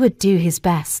 he would do his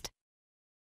best.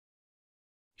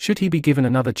 Should he be given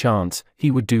another chance,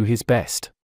 he would do his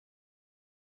best.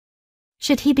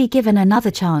 Should he be given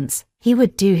another chance, he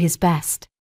would do his best.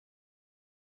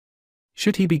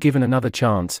 Should he be given another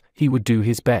chance, he would do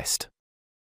his best.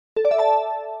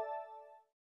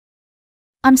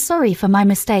 I'm sorry for my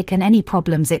mistake and any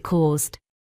problems it caused.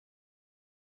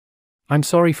 I'm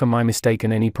sorry for my mistake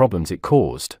and any problems it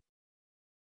caused.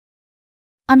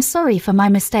 I'm sorry for my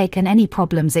mistake and any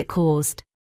problems it caused.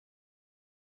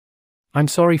 I'm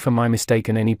sorry for my mistake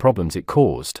and any problems it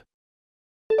caused.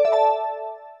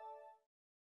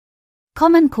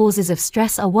 Common causes of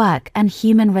stress are work and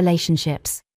human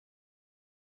relationships.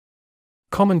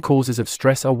 Common causes of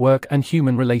stress are work and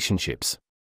human relationships.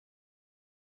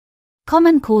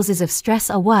 Common causes of stress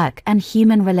are work and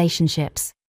human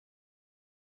relationships.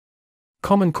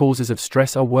 Common causes of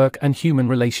stress are work and human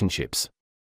relationships.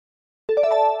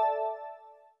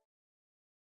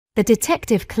 The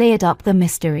detective cleared up the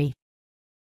mystery.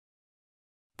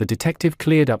 The detective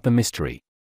cleared up the mystery.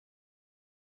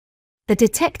 The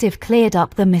detective cleared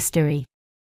up the mystery.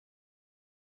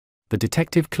 The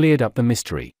detective cleared up the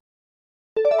mystery.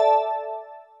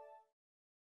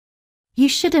 You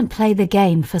shouldn't play the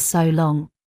game for so long.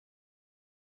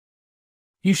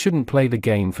 You shouldn't play the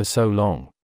game for so long.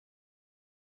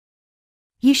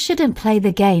 You shouldn't play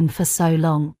the game for so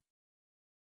long.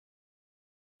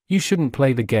 You shouldn't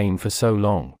play the game for so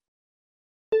long.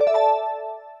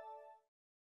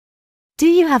 Do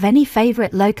you have any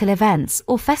favorite local events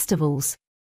or festivals?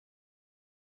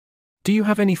 Do you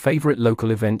have any favorite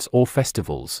local events or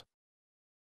festivals?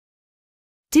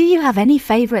 Do you have any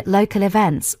favorite local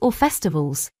events or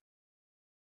festivals?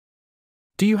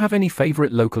 Do you have any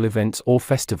favorite local events or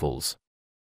festivals?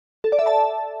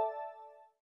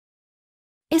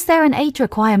 Is there an age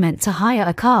requirement to hire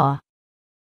a car?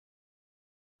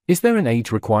 Is there an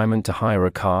age requirement to hire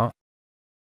a car?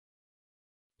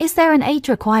 Is there an age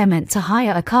requirement to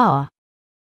hire a car?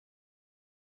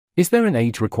 Is there an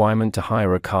age requirement to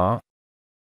hire a car?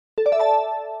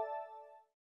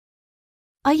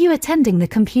 Are you attending the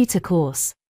computer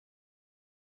course?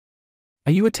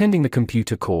 Are you attending the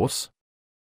computer course?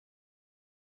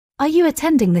 Are you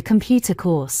attending the computer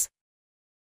course?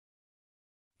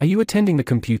 Are you attending the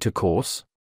computer course?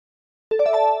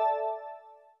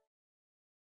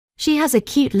 She has a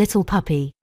cute little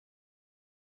puppy.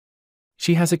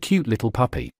 She has a cute little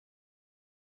puppy.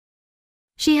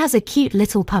 She has a cute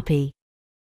little puppy.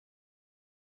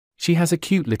 She has a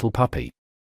cute little puppy.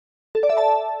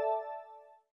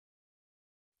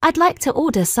 I'd like to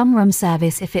order some room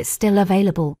service if it's still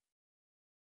available.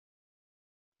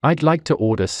 I'd like to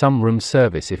order some room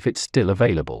service if it's still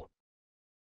available.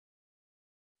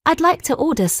 I'd like to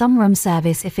order some room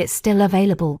service if it's still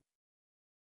available.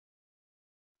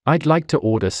 I'd like to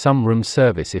order some room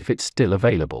service if it's still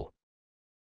available.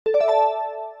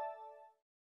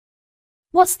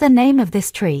 What's the name of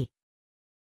this tree?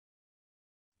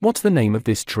 What's the name of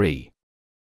this tree?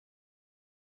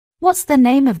 What's the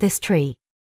name of this tree?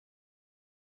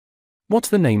 What's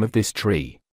the name of this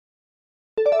tree?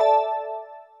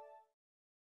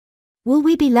 Will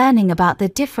we be learning about the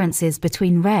differences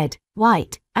between red,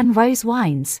 white, and rose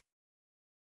wines?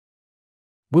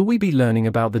 Will we be learning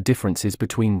about the differences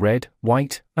between red,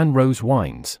 white, and rose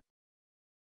wines?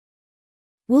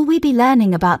 Will we be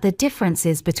learning about the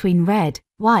differences between red,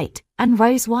 white, and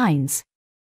rose wines?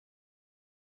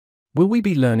 Will we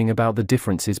be learning about the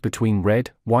differences between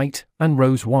red, white, and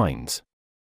rose wines?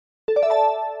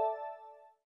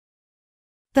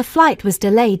 The flight was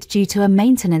delayed due to a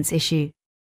maintenance issue.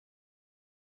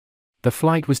 The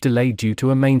flight was delayed due to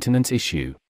a maintenance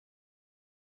issue.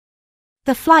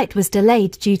 The flight was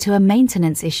delayed due to a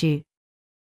maintenance issue.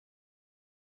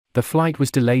 The flight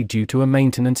was delayed due to a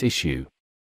maintenance issue.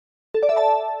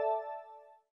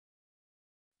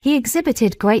 He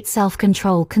exhibited great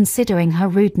self-control considering her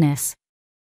rudeness.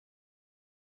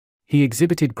 He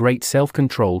exhibited great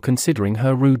self-control considering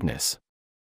her rudeness.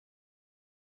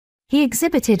 He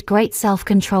exhibited great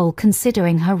self-control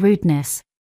considering her rudeness.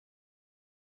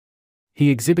 He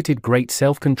exhibited great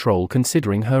self-control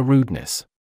considering her rudeness.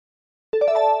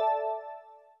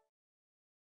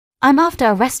 I'm after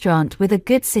a restaurant with a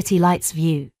good city lights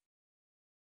view.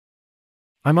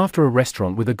 I'm after a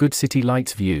restaurant with a good city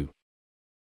lights view.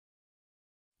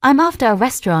 I'm after a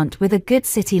restaurant with a good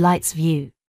city lights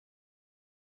view.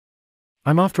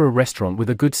 I'm after a restaurant with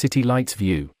a good city lights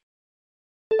view.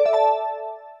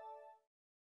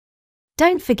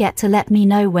 Don't forget to let me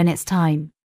know when it's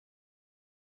time.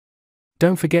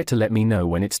 Don't forget to let me know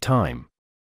when it's time.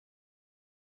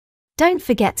 Don't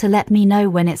forget to let me know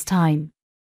when it's time.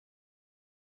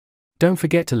 Don't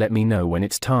forget to let me know when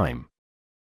it's time.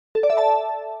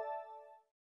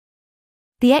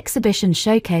 The exhibition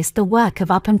showcased the work of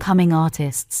up-and-coming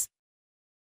artists.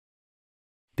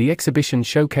 The exhibition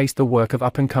showcased the work of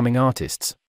up-and-coming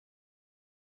artists.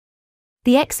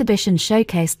 The exhibition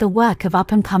showcased the work of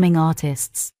up-and-coming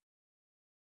artists.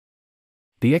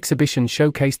 The exhibition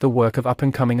showcased the work of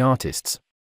up-and-coming artists.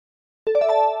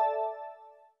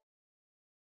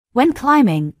 When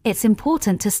climbing, it's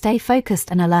important to stay focused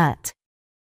and alert.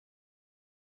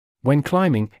 When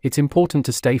climbing, it's important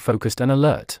to stay focused and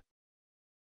alert.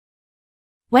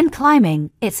 When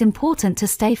climbing, it's important to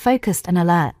stay focused and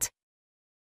alert.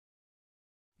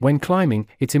 When climbing,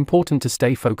 it's important to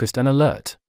stay focused and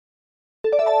alert.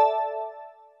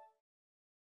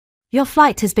 Your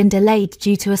flight has been delayed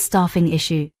due to a staffing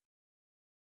issue.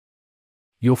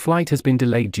 Your flight has been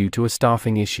delayed due to a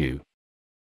staffing issue.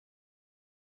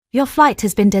 Your flight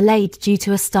has been delayed due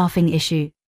to a staffing issue.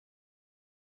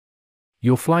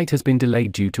 Your flight has been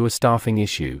delayed due to a staffing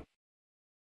issue.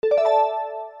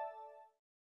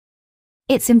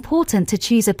 It's important to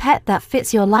choose a pet that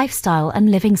fits your lifestyle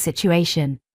and living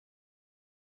situation.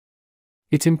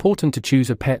 It's important to choose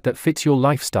a pet that fits your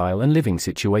lifestyle and living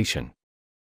situation.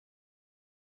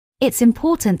 It's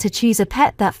important to choose a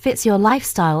pet that fits your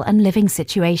lifestyle and living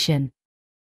situation.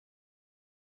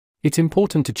 It's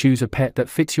important to choose a pet that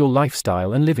fits your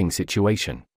lifestyle and living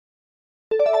situation.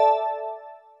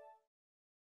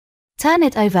 Turn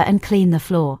it over and clean the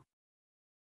floor.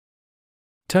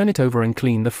 Turn it over and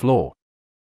clean the floor.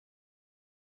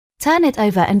 Turn it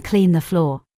over and clean the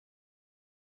floor.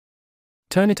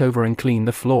 Turn it over and clean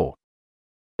the floor.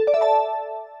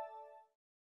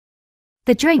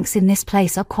 The drinks in this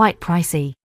place are quite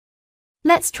pricey.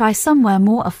 Let's try somewhere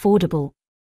more affordable.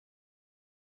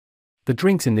 The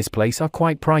drinks in this place are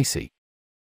quite pricey.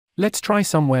 Let's try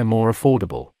somewhere more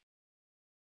affordable.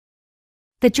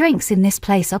 The drinks in this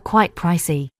place are quite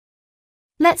pricey.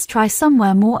 Let's try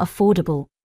somewhere more affordable.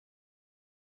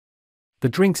 The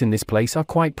drinks in this place are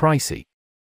quite pricey.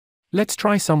 Let's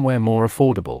try somewhere more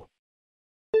affordable.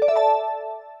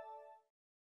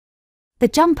 The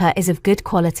jumper is of good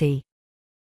quality.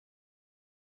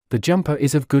 The jumper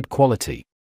is of good quality.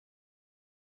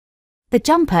 The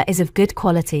jumper is of good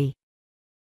quality.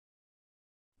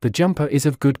 The jumper is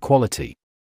of good quality.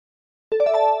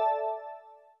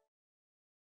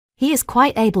 He is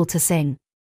quite able to sing.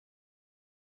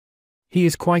 He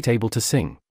is quite able to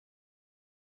sing.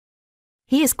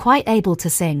 He is quite able to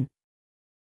sing.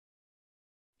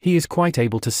 He is quite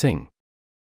able to sing.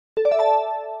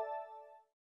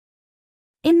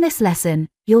 In this lesson,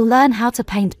 you'll learn how to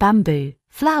paint bamboo,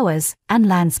 flowers, and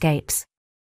landscapes.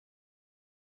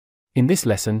 In this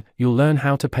lesson, you'll learn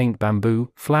how to paint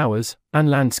bamboo, flowers, and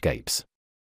landscapes.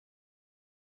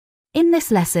 In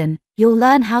this lesson, you'll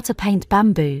learn how to paint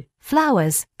bamboo,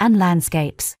 flowers, and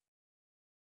landscapes.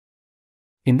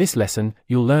 In this lesson,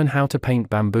 you'll learn how to paint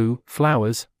bamboo,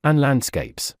 flowers, and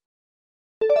landscapes.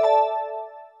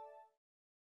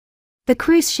 The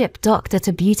cruise ship docked at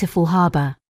a beautiful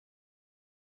harbor.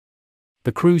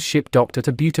 The cruise ship docked at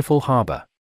a beautiful harbor.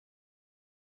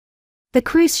 The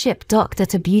cruise ship docked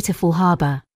at a beautiful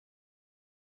harbor.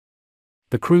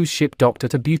 The cruise ship docked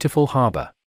at a beautiful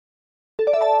harbor.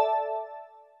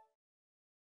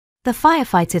 The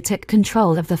firefighter took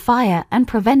control of the fire and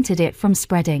prevented it from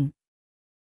spreading.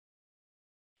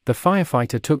 The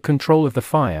firefighter took control of the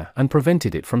fire and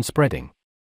prevented it from spreading.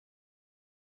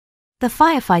 The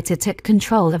firefighter took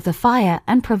control of the fire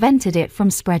and prevented it from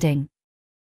spreading.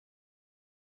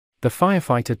 The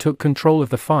firefighter took control of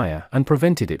the fire and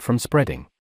prevented it from spreading.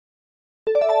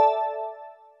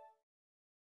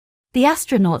 The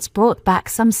astronauts brought back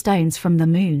some stones from the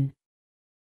moon.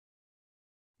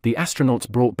 The astronauts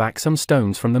brought back some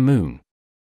stones from the moon.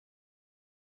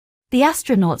 The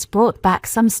astronauts brought back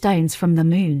some stones from the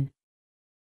moon.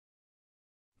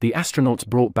 The astronauts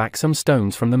brought back some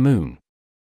stones from the moon.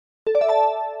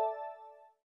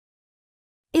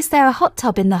 Is there a hot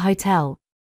tub in the hotel?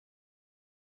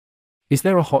 Is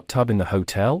there a hot tub in the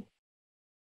hotel?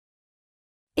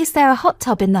 Is there a hot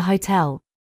tub in the hotel?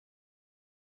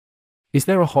 Is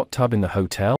there a hot tub in the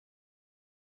hotel?